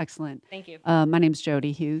was excellent. Thank you. My name's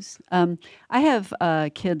Jody Hughes. I have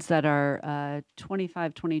kids that are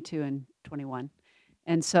 25, 22, and 21.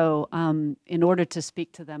 And so in order to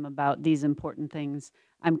speak to them about these important things,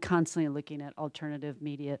 I'm constantly looking at alternative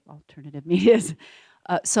medias.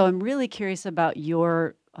 So I'm really curious about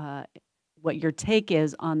what your take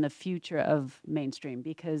is on the future of mainstream,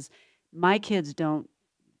 because my kids don't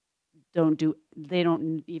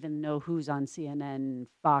even know who's on CNN,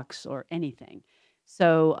 Fox, or anything.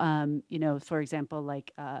 So, for example,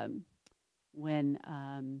 like when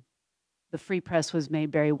the Free Press was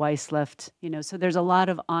made, Barry Weiss left, so there's a lot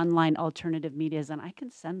of online alternative medias, and I can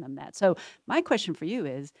send them that. So my question for you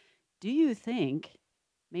is, do you think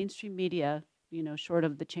mainstream media, short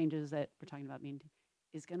of the changes that we're talking about,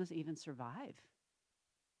 is going to even survive?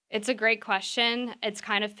 It's a great question. It's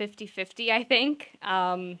kind of 50-50, I think.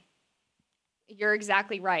 You're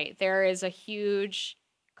exactly right. There is a huge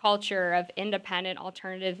culture of independent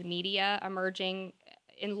alternative media emerging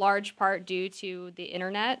in large part due to the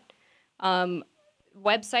internet.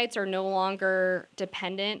 Websites are no longer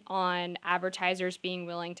dependent on advertisers being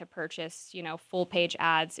willing to purchase, full page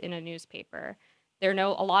ads in a newspaper. A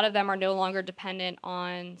lot of them are no longer dependent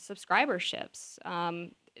on subscriberships.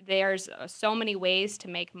 There's so many ways to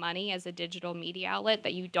make money as a digital media outlet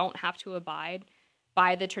that you don't have to abide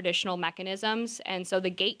by the traditional mechanisms. And so the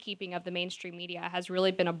gatekeeping of the mainstream media has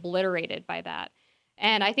really been obliterated by that.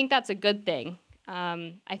 And I think that's a good thing.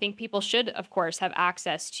 I think people should, of course, have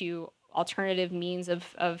access to alternative means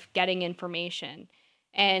of getting information.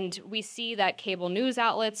 And we see that cable news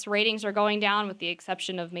outlets' ratings are going down with the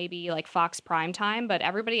exception of maybe like Fox Primetime, but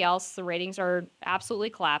everybody else, the ratings are absolutely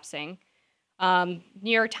collapsing. New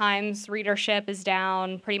York Times readership is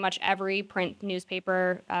down. Pretty much every print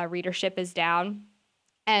newspaper readership is down.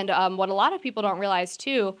 And what a lot of people don't realize,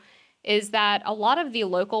 too, is that a lot of the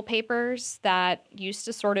local papers that used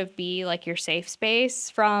to sort of be like your safe space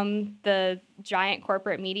from the giant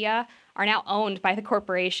corporate media are now owned by the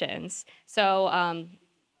corporations. So,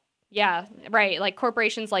 yeah, right. Like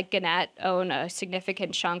corporations like Gannett own a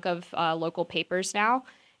significant chunk of local papers now.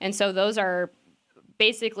 And so those are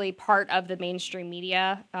basically part of the mainstream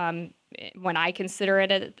media when I consider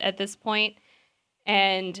it at this point.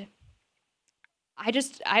 And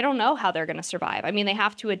I don't know how they're going to survive. I mean, they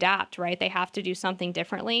have to adapt, right? They have to do something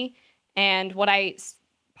differently. And what I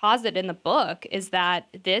posit in the book is that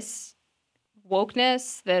this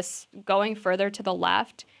wokeness, this going further to the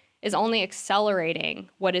left, is only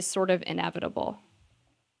accelerating what is sort of inevitable.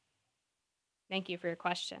 Thank you for your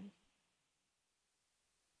question.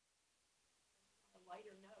 On a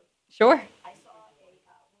lighter note. Sure.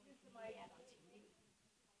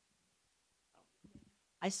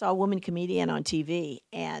 I saw a woman comedian on TV,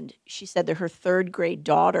 and she said that her third grade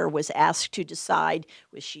daughter was asked to decide,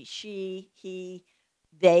 was she, he,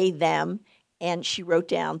 they, them, and she wrote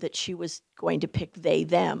down that she was going to pick they,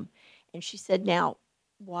 them. And she said, now,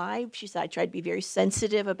 why? She said, I tried to be very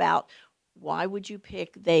sensitive about why would you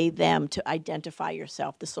pick they, them to identify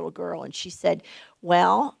yourself, this little girl? And she said,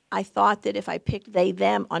 well, I thought that if I picked they,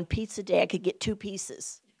 them on pizza day, I could get 2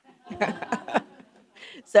 pieces.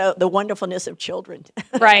 So the wonderfulness of children.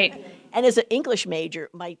 Right. And as an English major,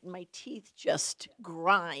 my teeth just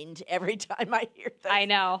grind every time I hear that. I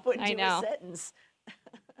know. Put into a sentence.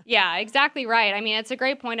 Yeah, exactly right. I mean, it's a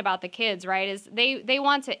great point about the kids, right? Is they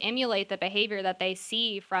want to emulate the behavior that they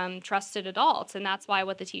see from trusted adults, and that's why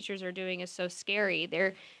what the teachers are doing is so scary.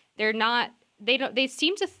 They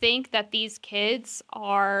seem to think that these kids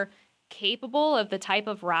are capable of the type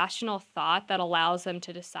of rational thought that allows them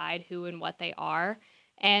to decide who and what they are.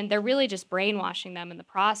 And they're really just brainwashing them in the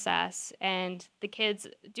process. And the kids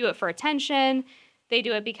do it for attention. They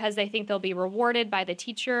do it because they think they'll be rewarded by the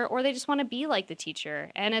teacher, or they just want to be like the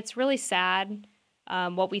teacher. And it's really sad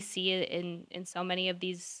what we see in so many of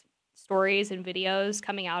these stories and videos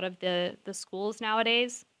coming out of the schools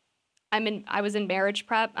nowadays. I was in marriage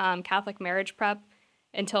prep, Catholic marriage prep,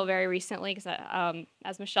 until very recently, because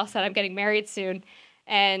as Michelle said, I'm getting married soon.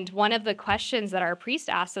 And one of the questions that our priest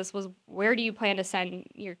asked us was, where do you plan to send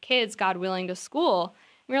your kids, God willing, to school?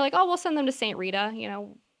 And we were like, oh, we'll send them to St. Rita.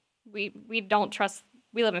 We don't trust,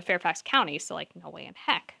 we live in Fairfax County, so like no way in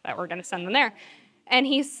heck that we're going to send them there. And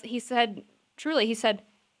he said, truly, he said,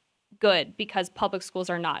 good, because public schools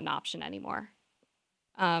are not an option anymore.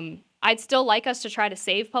 I'd still like us to try to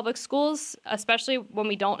save public schools, especially when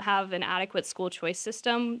we don't have an adequate school choice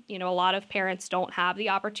system. A lot of parents don't have the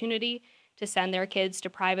opportunity to send their kids to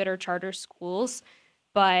private or charter schools.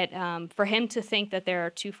 But for him to think that they're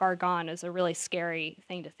too far gone is a really scary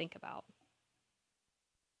thing to think about.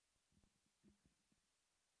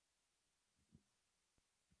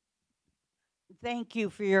 Thank you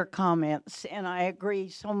for your comments, and I agree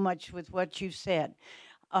so much with what you said.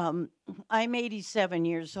 I'm 87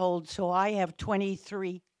 years old, so I have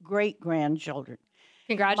 23 great-grandchildren.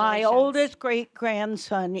 Congratulations. My oldest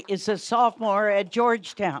great-grandson is a sophomore at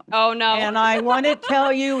Georgetown. Oh, no. And I want to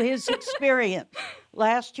tell you his experience.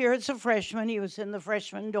 Last year as a freshman, he was in the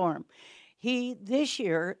freshman dorm. He, this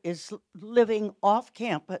year, is living off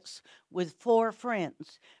campus with 4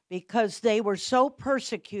 friends because they were so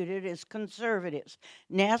persecuted as conservatives.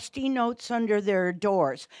 Nasty notes under their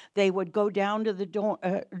doors. They would go down to the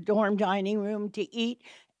dorm dining room to eat,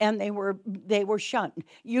 and they were shunned.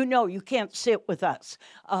 You know, you can't sit with us.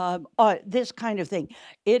 This kind of thing.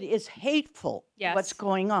 It is hateful. Yes. What's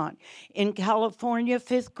going on in California.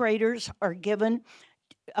 5th graders are given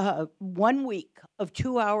 1 week of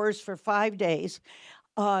 2 hours for 5 days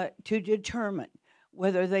to determine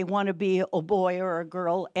whether they want to be a boy or a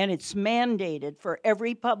girl, and it's mandated for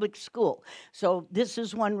every public school. So this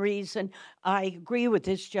is one reason I agree with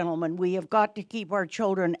this gentleman. We have got to keep our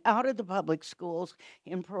children out of the public schools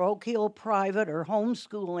in parochial, private, or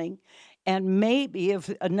homeschooling, and maybe if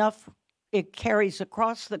enough it carries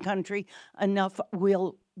across the country, enough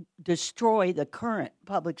will destroy the current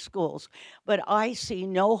public schools. But I see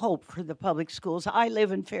no hope for the public schools. I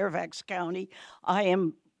live in Fairfax County. I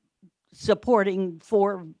am supporting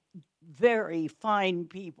 4 very fine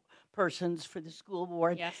persons for the school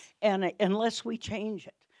board. Yes. And unless we change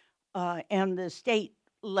it, and the state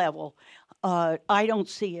level, I don't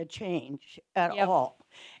see a change at all.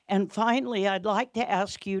 And finally, I'd like to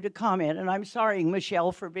ask you to comment, and I'm sorry,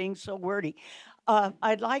 Michelle, for being so wordy.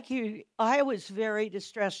 I was very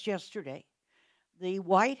distressed yesterday. The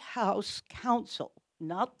White House counsel,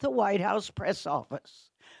 not the White House press office,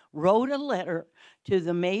 wrote a letter to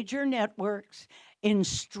the major networks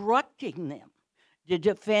instructing them to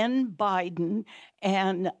defend Biden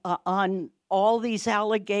and on all these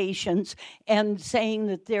allegations and saying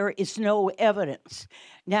that there is no evidence.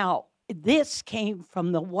 Now, this came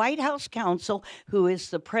from the White House counsel, who is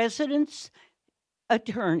the president's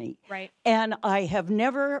attorney. Right. And I have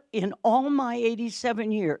never, in all my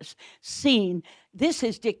 87 years, seen this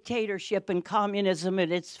is dictatorship and communism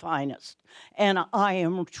at its finest. And I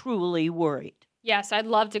am truly worried. Yes, I'd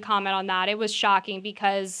love to comment on that. It was shocking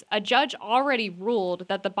because a judge already ruled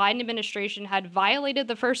that the Biden administration had violated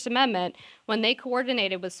the First Amendment when they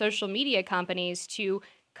coordinated with social media companies to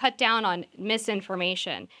cut down on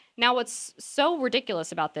misinformation. Now, what's so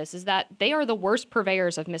ridiculous about this is that they are the worst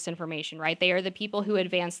purveyors of misinformation, right? They are the people who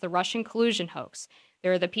advanced the Russian collusion hoax.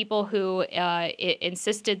 They're the people who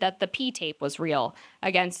insisted that the P tape was real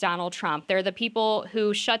against Donald Trump. They're the people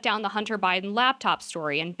who shut down the Hunter Biden laptop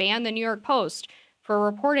story and banned the New York Post for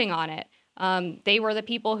reporting on it. They were the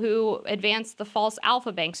people who advanced the false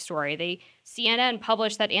Alpha Bank story. CNN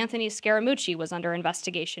published that Anthony Scaramucci was under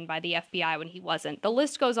investigation by the FBI when he wasn't. The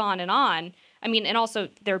list goes on and on. I mean, and also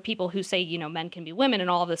there are people who say, you know, men can be women and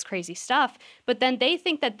all of this crazy stuff. But then they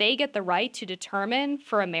think that they get the right to determine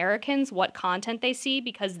for Americans what content they see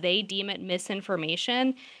because they deem it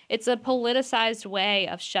misinformation. It's a politicized way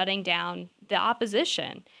of shutting down the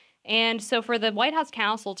opposition. And so for the White House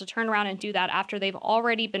counsel to turn around and do that after they've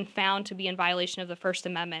already been found to be in violation of the First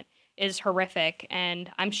Amendment is horrific.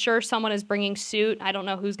 And I'm sure someone is bringing suit. I don't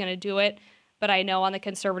know who's going to do it, but I know on the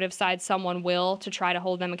conservative side someone will to try to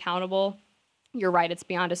hold them accountable. You're right, it's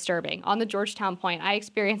beyond disturbing. On the Georgetown point, I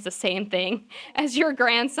experienced the same thing as your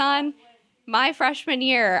grandson. My freshman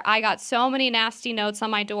year, I got so many nasty notes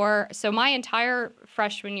on my door. So my entire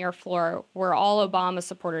freshman year floor were all Obama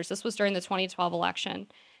supporters. This was during the 2012 election.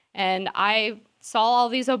 And I saw all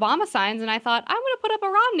these Obama signs and I thought, I'm going to put up a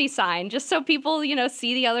Romney sign just so people, you know,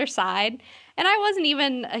 see the other side. And I wasn't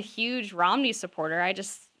even a huge Romney supporter.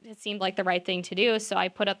 It seemed like the right thing to do. So I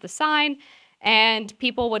put up the sign and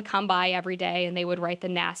people would come by every day and they would write the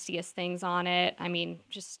nastiest things on it. I mean,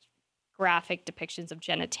 just graphic depictions of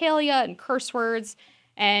genitalia and curse words.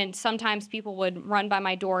 And sometimes people would run by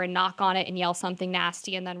my door and knock on it and yell something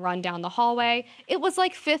nasty and then run down the hallway. It was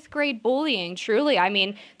like 5th grade bullying, truly. I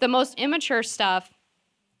mean, the most immature stuff.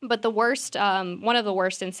 But the worst, one of the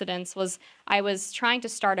worst incidents was I was trying to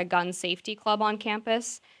start a gun safety club on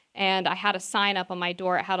campus. And I had a sign up on my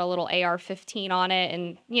door. It had a little AR-15 on it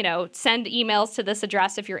and, you know, send emails to this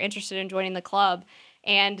address if you're interested in joining the club.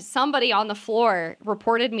 And somebody on the floor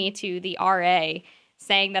reported me to the RA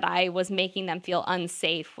saying that I was making them feel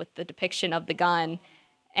unsafe with the depiction of the gun.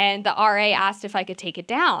 And the RA asked if I could take it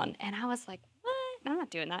down. And I was like, what? I'm not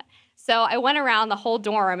doing that. So I went around the whole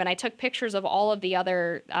dorm and I took pictures of all of the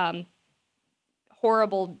other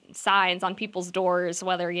horrible signs on people's doors,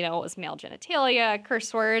 whether, you know, it was male genitalia,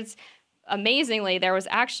 curse words. Amazingly, there was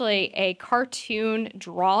actually a cartoon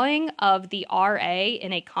drawing of the RA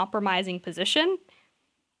in a compromising position.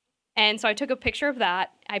 And so I took a picture of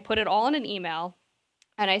that. I put it all in an email.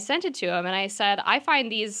 And I sent it to him and I said, I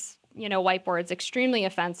find these, you know, whiteboards extremely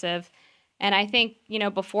offensive. And I think, you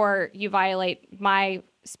know, before you violate my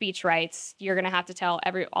speech rights, you're going to have to tell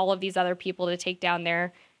all of these other people to take down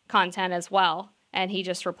their content as well. And he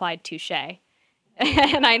just replied, touche.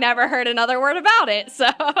 And I never heard another word about it. So,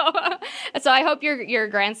 so I hope your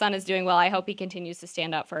grandson is doing well. I hope he continues to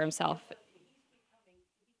stand up for himself.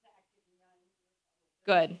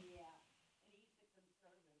 Good.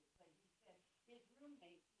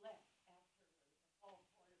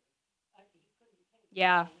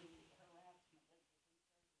 Yeah.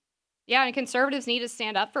 Yeah, and conservatives need to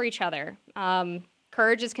stand up for each other.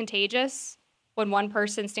 Courage is contagious. When one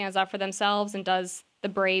person stands up for themselves and does the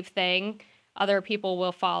brave thing, other people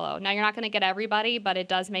will follow. Now, you're not going to get everybody, but it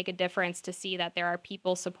does make a difference to see that there are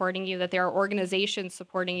people supporting you, that there are organizations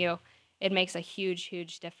supporting you. It makes a huge,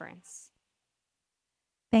 huge difference.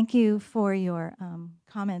 Thank you for your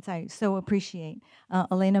comments. I so appreciate.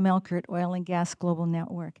 Elena Melkert, Oil and Gas Global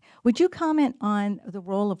Network. Would you comment on the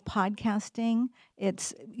role of podcasting?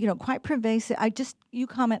 It's quite pervasive. You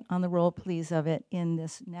comment on the role, please, of it in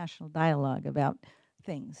this national dialogue about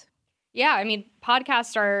things. Yeah, I mean,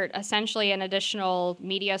 podcasts are essentially an additional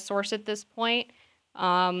media source at this point.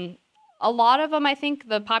 A lot of them, I think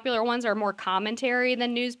the popular ones are more commentary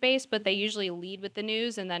than news-based, but they usually lead with the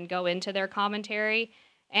news and then go into their commentary.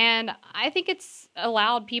 And I think it's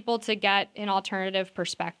allowed people to get an alternative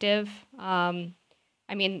perspective. I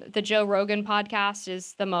mean, the Joe Rogan podcast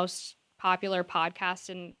is the most popular podcast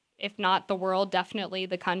in, if not the world, definitely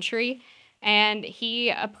the country. And he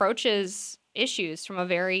approaches issues from a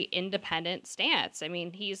very independent stance. I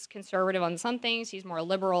mean, he's conservative on some things, he's more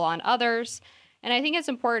liberal on others. And I think it's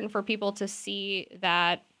important for people to see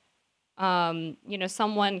that,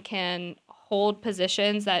 someone can hold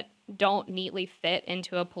positions that don't neatly fit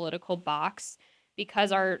into a political box,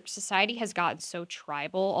 because our society has gotten so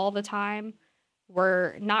tribal all the time.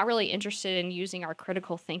 We're not really interested in using our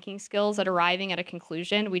critical thinking skills at arriving at a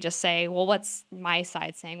conclusion. We just say, well, what's my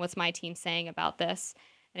side saying? What's my team saying about this?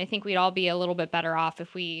 And I think we'd all be a little bit better off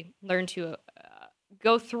if we learn to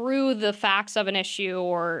go through the facts of an issue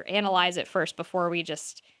or analyze it first before we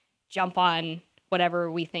just jump on whatever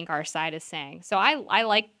we think our side is saying. So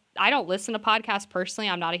I don't listen to podcasts personally.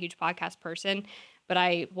 I'm not a huge podcast person, but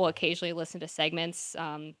I will occasionally listen to segments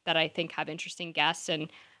that I think have interesting guests, and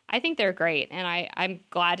I think they're great. And I'm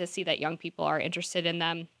glad to see that young people are interested in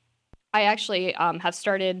them. I actually have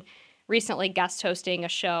started recently guest hosting a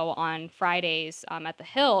show on Fridays at the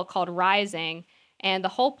Hill called Rising. And the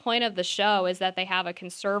whole point of the show is that they have a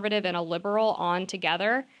conservative and a liberal on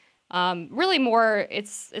together. Really more,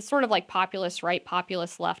 it's sort of like populist right,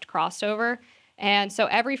 populist left crossover. And so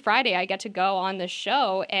every Friday I get to go on this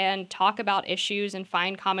show and talk about issues and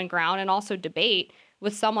find common ground and also debate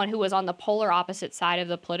with someone who was on the polar opposite side of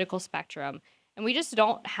the political spectrum. And we just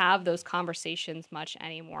don't have those conversations much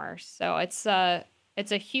anymore. So it's a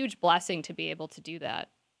huge blessing to be able to do that.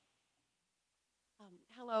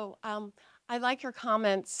 Hello. I like your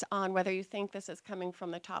comments on whether you think this is coming from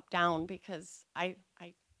the top down, because I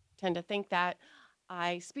tend to think that.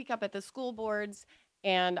 I speak up at the school boards,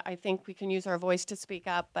 and I think we can use our voice to speak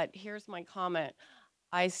up, but here's my comment.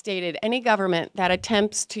 I stated, any government that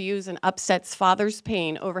attempts to use and upsets father's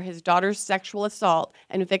pain over his daughter's sexual assault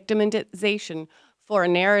and victimization for a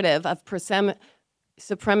narrative of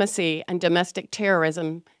supremacy and domestic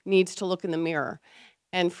terrorism needs to look in the mirror.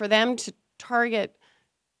 And for them to target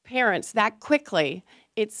parents that quickly,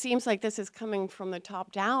 it seems like this is coming from the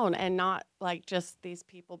top down and not like just these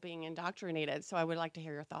people being indoctrinated. So I would like to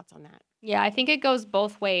hear your thoughts on that. Yeah, I think it goes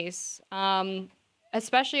both ways,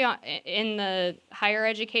 especially in the higher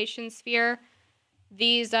education sphere.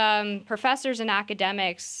 These professors and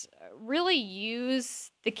academics really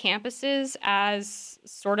use the campuses as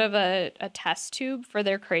sort of a test tube for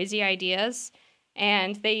their crazy ideas.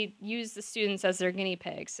 And they use the students as their guinea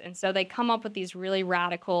pigs. And so they come up with these really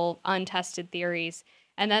radical, untested theories,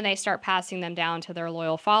 and then they start passing them down to their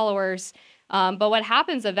loyal followers. But what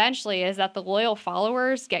happens eventually is that the loyal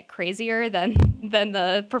followers get crazier than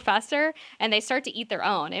the professor, and they start to eat their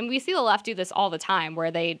own. And we see the left do this all the time,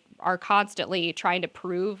 where they are constantly trying to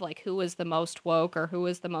prove like who is the most woke or who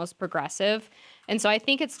is the most progressive. And so I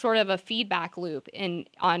think it's sort of a feedback loop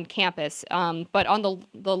on campus. But on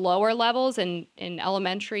the lower levels in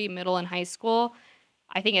elementary, middle, and high school,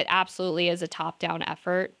 I think it absolutely is a top-down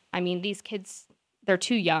effort. I mean, these kids, they're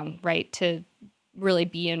too young, right, to really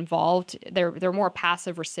be involved. They're more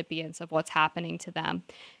passive recipients of what's happening to them.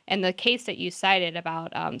 And the case that you cited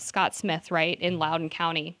about Scott Smith, right, in Loudoun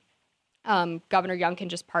County, Governor Youngkin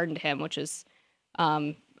just pardoned him, which is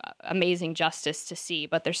amazing justice to see.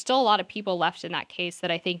 But there's still a lot of people left in that case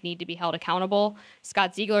that I think need to be held accountable.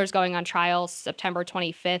 Scott Ziegler is going on trial September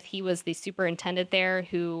 25th. He was the superintendent there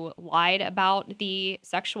who lied about the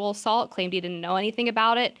sexual assault, claimed he didn't know anything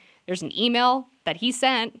about it. There's an email that he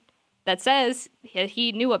sent that says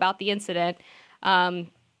he knew about the incident.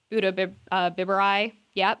 Boothe Biberai,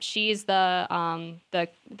 yep, she's the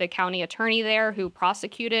county attorney there who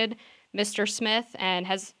prosecuted Mr. Smith and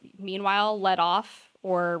has meanwhile let off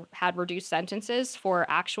or had reduced sentences for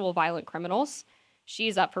actual violent criminals.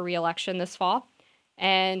 She's up for re-election this fall.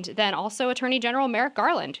 And then also Attorney General Merrick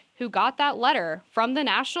Garland, who got that letter from the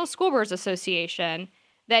National School Boards Association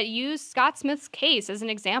that used Scott Smith's case as an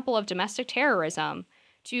example of domestic terrorism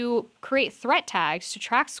to create threat tags to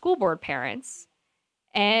track school board parents,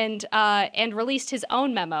 and released his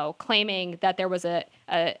own memo claiming that there was a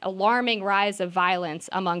alarming rise of violence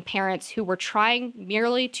among parents who were trying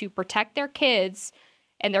merely to protect their kids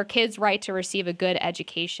and their kids' right to receive a good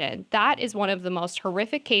education. That is one of the most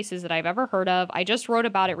horrific cases that I've ever heard of. I just wrote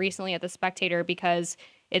about it recently at the Spectator because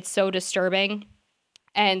it's so disturbing.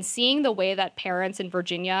 And seeing the way that parents in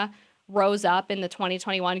Virginia rose up in the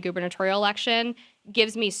 2021 gubernatorial election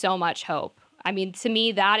gives me so much hope. I mean, to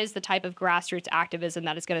me, that is the type of grassroots activism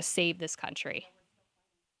that is going to save this country.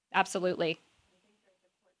 Absolutely.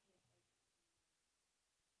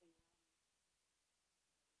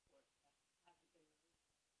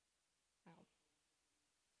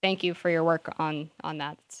 Thank you for your work on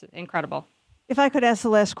that. It's incredible. If I could ask the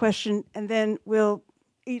last question, and then we'll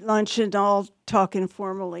eat lunch and I'll talk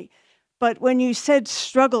informally. But when you said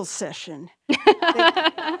struggle session,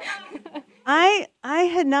 I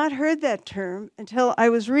had not heard that term until I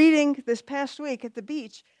was reading this past week at the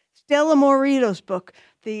beach Stella Morito's book,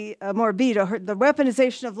 the Morbido, the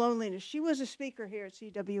Weaponization of Loneliness. She was a speaker here at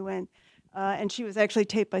CWN, and she was actually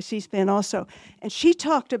taped by C-SPAN also. And she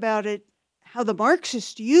talked about it, how the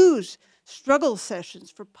Marxists use struggle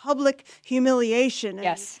sessions for public humiliation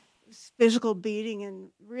and physical beating and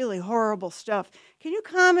really horrible stuff. Can you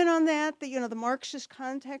comment on that, the Marxist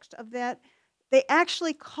context of that? They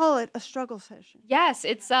actually call it a struggle session. Yes,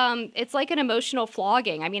 it's like an emotional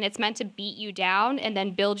flogging. I mean, it's meant to beat you down and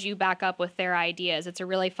then build you back up with their ideas. It's a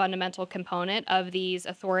really fundamental component of these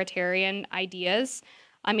authoritarian ideas.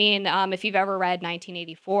 I mean, if you've ever read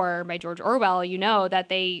 1984 by George Orwell, you know that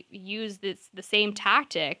they use the same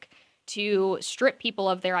tactic to strip people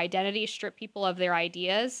of their identity, strip people of their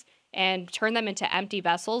ideas, and turn them into empty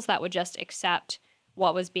vessels that would just accept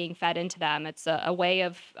what was being fed into them. It's a way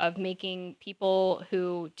of making people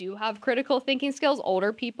who do have critical thinking skills,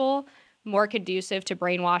 older people, more conducive to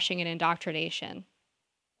brainwashing and indoctrination.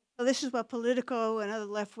 Well, this is what Politico and other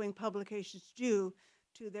left-wing publications do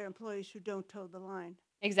to their employees who don't toe the line.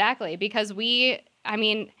 Exactly, because I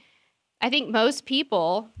think most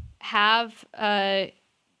people have a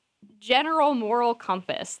general moral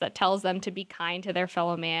compass that tells them to be kind to their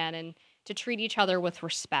fellow man and to treat each other with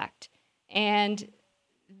respect. And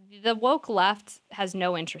the woke left has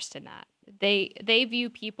no interest in that. They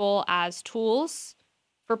view people as tools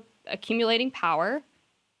for accumulating power.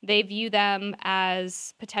 They view them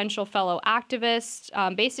as potential fellow activists,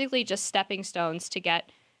 basically just stepping stones to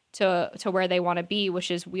get to where they want to be,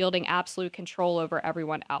 which is wielding absolute control over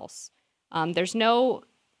everyone else. I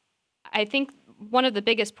think one of the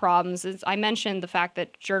biggest problems is I mentioned the fact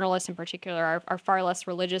that journalists in particular are far less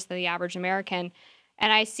religious than the average American.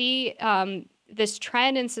 And I see this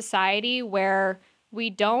trend in society where we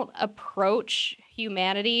don't approach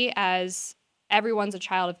humanity as everyone's a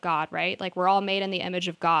child of God, right? Like we're all made in the image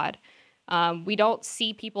of God. We don't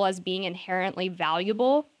see people as being inherently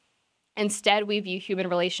valuable. Instead, we view human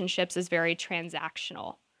relationships as very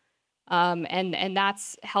transactional. And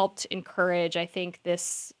that's helped encourage, I think,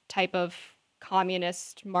 this type of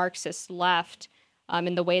communist Marxist left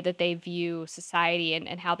in the way that they view society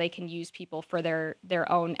and how they can use people for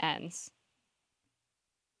their own ends.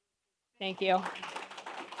 Thank you.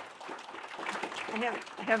 I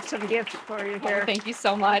have some gifts for you here. Oh, thank you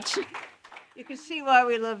so much. You can see why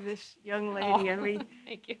we love this young lady, and we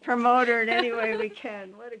promote her in any way we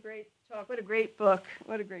can. What a great talk. What a great book.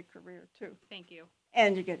 What a great career, too. Thank you.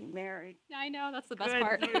 And you're getting married. I know, that's the best Good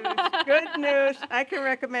part. news. Good news. I can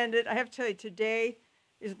recommend it. I have to tell you, today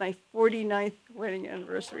is my 49th wedding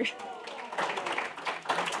anniversary.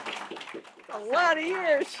 A lot of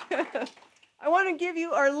years. I want to give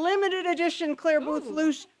you our limited edition Clare Boothe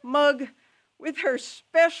Luce mug with her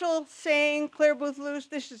special saying, Clare Boothe Luce,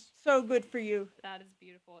 this is so good for you. That is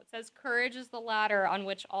beautiful. It says, courage is the ladder on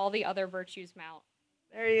which all the other virtues mount.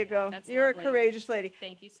 There you go. That's You're lovely. a courageous lady.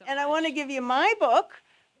 Thank you so much. And I want to give you my book,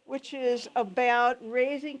 which is about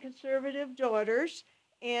raising conservative daughters.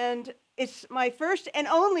 And it's my first and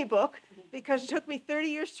only book because it took me 30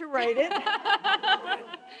 years to write it.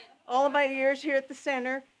 All of my years here at the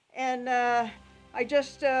center. And I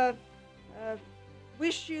just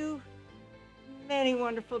wish you many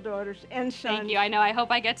wonderful daughters and sons. Thank you. I know. I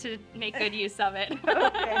hope I get to make good use of it.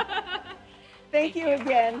 Okay. Thank you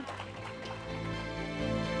again.